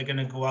weather that we're going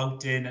to go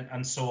out in,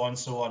 and so on,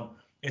 so on.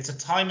 It's a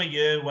time of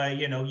year where,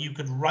 you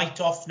could write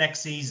off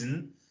next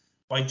season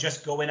by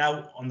just going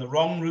out on the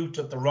wrong route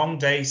at the wrong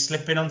day,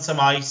 slipping on some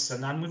ice.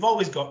 And we've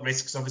always got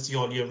risks, obviously,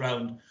 all year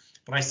round.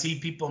 But I see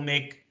people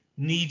make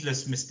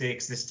needless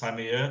mistakes this time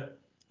of year.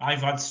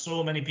 I've had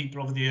so many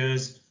people over the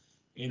years,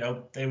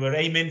 they were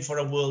aiming for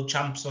a world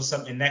champs or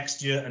something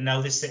next year, and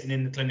now they're sitting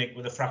in the clinic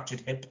with a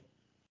fractured hip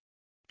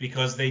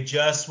because they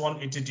just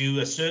wanted to do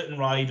a certain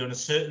ride on a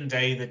certain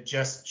day that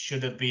just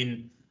should have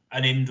been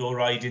an indoor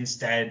ride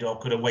instead, or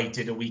could have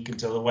waited a week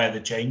until the weather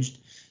changed.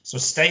 So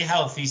stay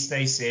healthy,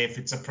 stay safe.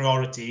 It's a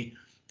priority.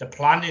 The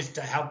plan is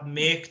to help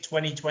make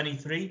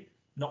 2023,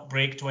 not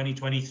break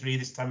 2023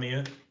 this time of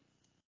year.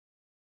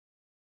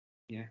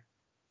 Yeah.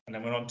 And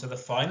then we're on to the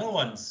final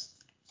ones.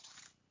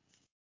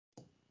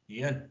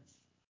 Ian.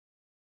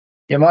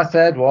 Yeah, my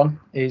third one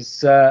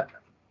is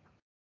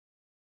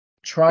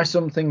try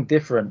something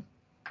different.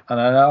 And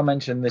I know I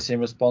mentioned this in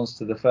response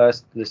to the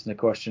first listener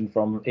question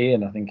from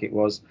Ian, I think it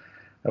was,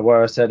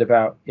 where I said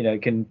about,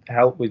 it can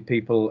help with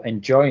people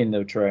enjoying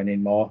their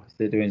training more if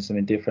they're doing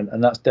something different.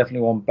 And that's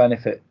definitely one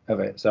benefit of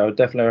it. So I would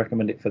definitely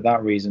recommend it for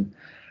that reason.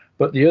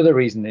 But the other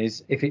reason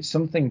is, if it's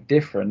something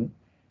different,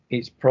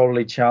 it's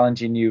probably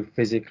challenging you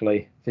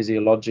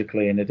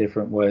physiologically in a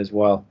different way as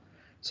well.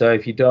 So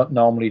if you don't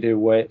normally do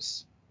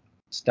weights,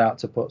 start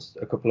to put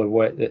a couple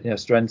of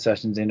strength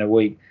sessions in a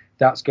week,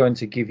 that's going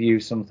to give you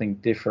something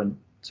different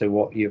to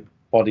what your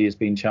body has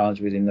been challenged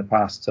with in the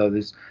past. So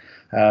there's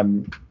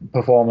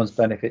performance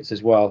benefits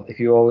as well. If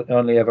you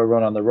only ever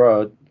run on the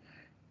road,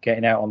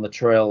 getting out on the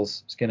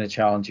trails is going to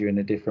challenge you in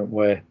a different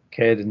way.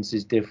 Cadence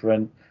is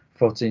different,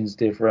 footing's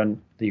different.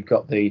 You've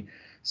got the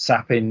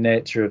sapping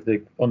nature of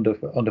the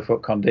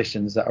underfoot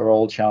conditions that are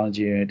all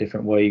challenging you in a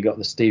different way. You've got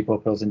the steep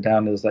uphills and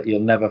downhills that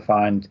you'll never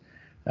find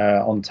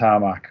on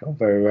tarmac, or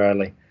very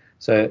rarely.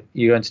 So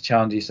you're going to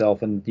challenge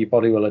yourself, and your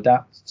body will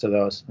adapt to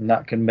those, and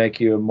that can make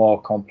you a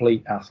more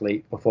complete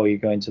athlete before you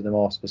go into the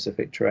more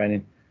specific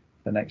training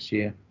for next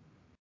year.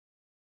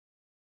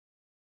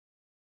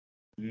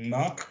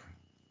 Mark?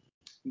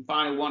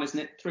 Final one, isn't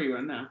it? 3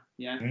 we're now.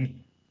 Yeah.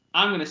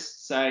 I'm going to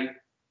say,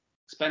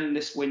 spend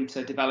this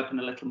winter developing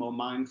a little more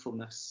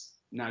mindfulness.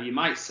 Now, you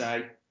might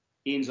say,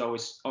 Ian's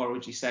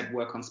already said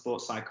work on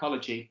sports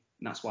psychology,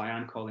 and that's why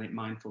I'm calling it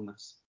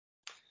mindfulness.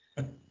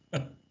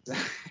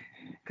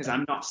 Because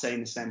I'm not saying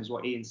the same as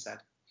what Ian said.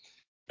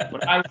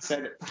 But I would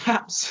say that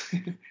perhaps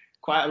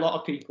quite a lot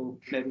of people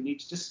maybe need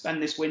to just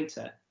spend this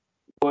winter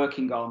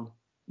working on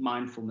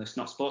mindfulness,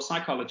 not sports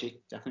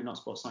psychology, definitely not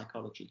sports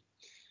psychology.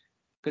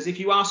 Because if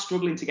you are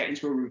struggling to get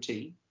into a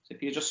routine, so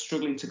if you're just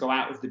struggling to go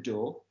out of the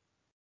door,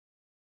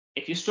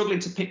 if you're struggling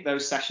to pick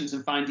those sessions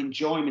and find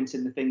enjoyment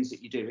in the things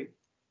that you're doing,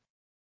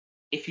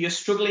 if you're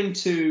struggling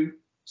to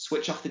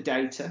switch off the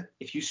data,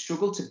 if you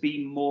struggle to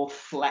be more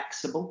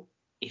flexible,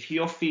 if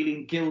you're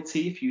feeling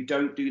guilty if you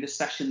don't do the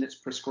session that's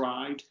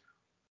prescribed,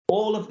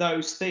 all of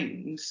those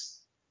things,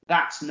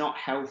 that's not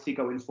healthy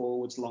going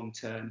forwards long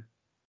term.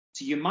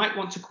 So you might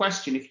want to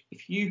question,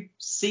 if you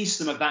see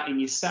some of that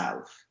in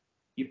yourself,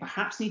 you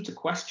perhaps need to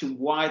question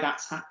why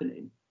that's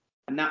happening.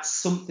 And that's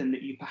something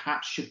that you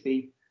perhaps should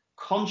be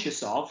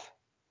conscious of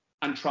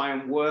and try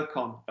and work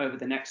on over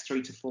the next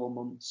 3 to 4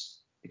 months,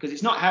 because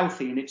it's not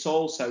healthy, and it's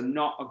also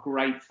not a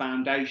great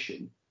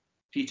foundation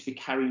for you to be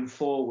carrying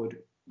forward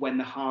when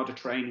the harder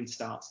training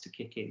starts to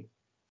kick in.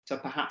 So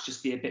perhaps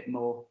just be a bit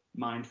more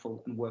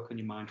mindful and work on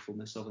your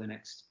mindfulness over the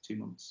next 2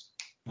 months.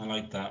 I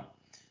like that.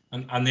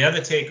 And the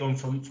other take on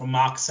from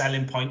Mark's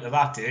selling point of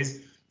that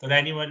is that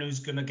anyone who's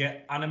going to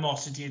get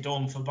animosity at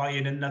home for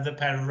buying another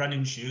pair of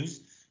running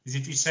shoes is,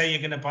 if you say you're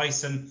going to buy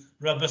some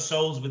rubber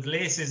soles with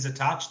laces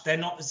attached, they're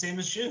not the same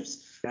as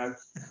shoes. No.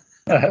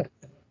 Yeah.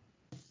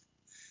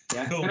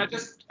 Cool. And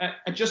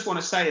I just want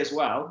to say as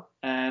well,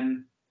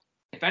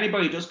 if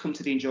anybody does come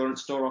to the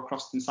endurance store or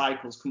Croston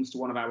Cycles comes to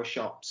one of our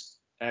shops,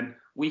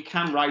 we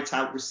can write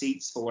out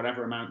receipts for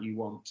whatever amount you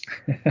want.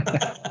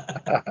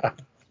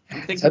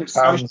 I'm thinking of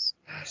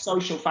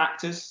social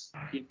factors.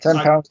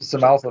 £10 for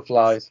some alpha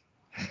flies.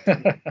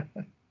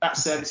 That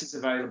service is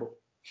available.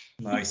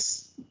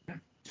 Nice.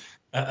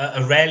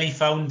 A rarely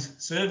found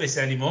service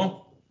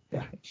anymore.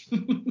 Yeah.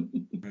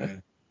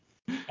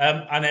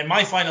 And then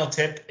my final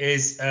tip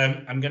is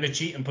I'm going to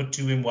cheat and put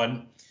 2 in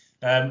 1.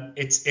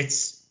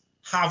 It's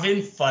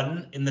having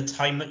fun in the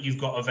time that you've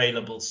got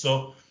available.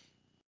 So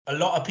a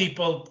lot of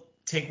people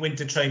take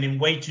winter training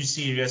way too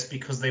serious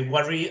because they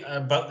worry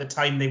about the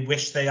time they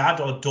wish they had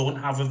or don't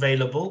have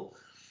available,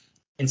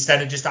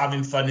 instead of just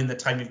having fun in the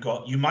time you've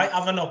got. You might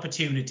have an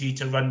opportunity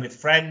to run with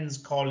friends,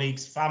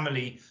 colleagues,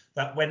 family,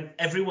 that when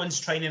everyone's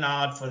training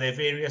hard for their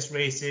various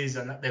races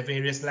and at their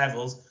various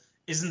levels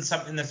isn't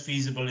something that's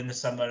feasible in the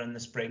summer and the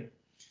spring.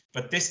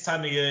 But this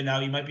time of year now,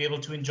 you might be able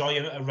to enjoy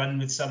a run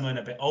with someone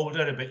a bit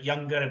older, a bit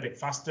younger, a bit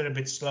faster, a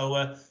bit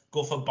slower,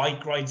 go for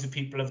bike rides with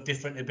people of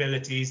different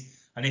abilities.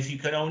 And if you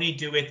can only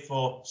do it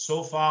for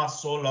so far,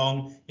 so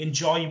long,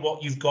 enjoy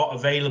what you've got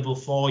available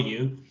for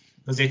you,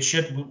 because it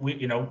should,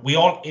 we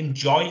all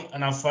enjoy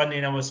and have fun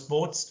in our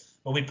sports,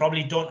 but we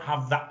probably don't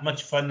have that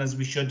much fun as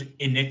we should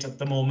in it at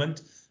the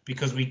moment,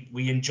 because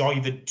we enjoy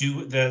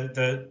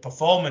the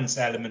performance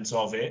elements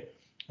of it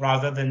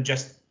rather than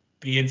just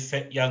being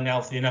fit, young,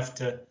 healthy enough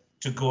to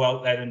go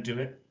out there and do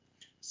it.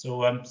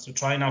 So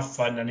try and have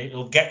fun, and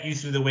it'll get you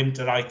through the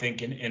winter, I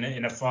think,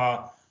 in a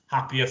far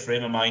happier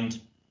frame of mind,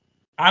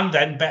 and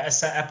then better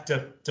set up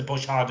to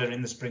push harder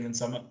in the spring and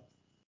summer.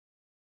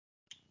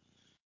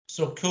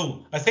 So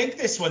cool. I think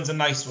this one's a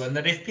nice one,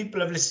 that if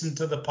people have listened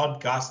to the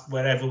podcast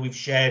wherever we've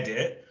shared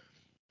it,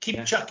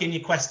 keep chucking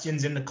your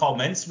questions in the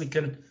comments. We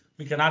can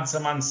add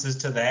some answers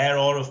to there,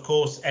 or of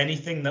course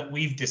anything that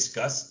we've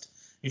discussed.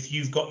 If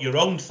you've got your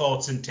own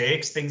thoughts and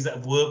takes, things that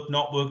have worked,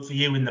 not worked for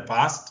you in the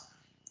past,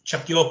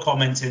 chuck your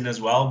comments in as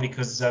well,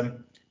 because it'll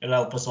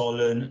help us all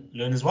learn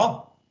as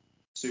well.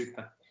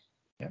 Super.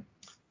 Yeah.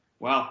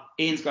 Well,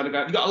 Ian's got to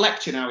go. You got a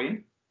lecture now,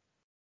 Ian?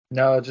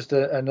 No, just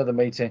another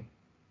meeting.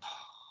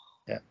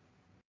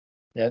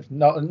 Yeah.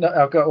 No,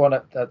 I've got one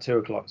at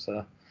 2:00,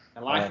 so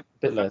a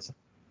bit later.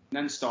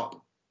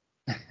 Non-stop.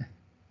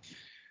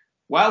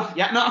 Well,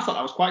 yeah, no, I thought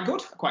that was quite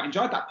good. I quite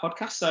enjoyed that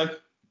podcast. So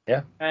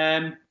yeah.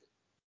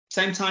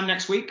 Same time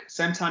next week,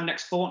 same time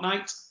next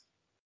fortnight.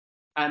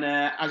 And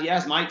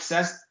as Mike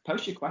says,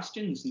 post your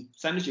questions and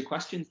send us your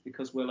questions,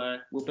 because we'll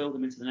build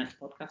them into the next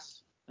podcast.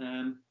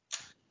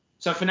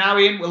 So for now,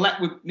 Ian,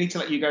 we need to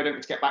let you go, don't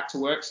we, to get back to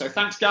work. So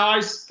thanks,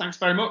 guys. Thanks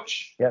very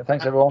much. Yeah,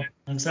 thanks everyone.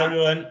 Thanks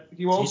everyone. See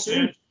you all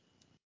soon.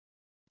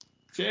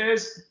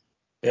 Cheers.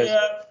 Cheers.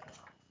 Yeah.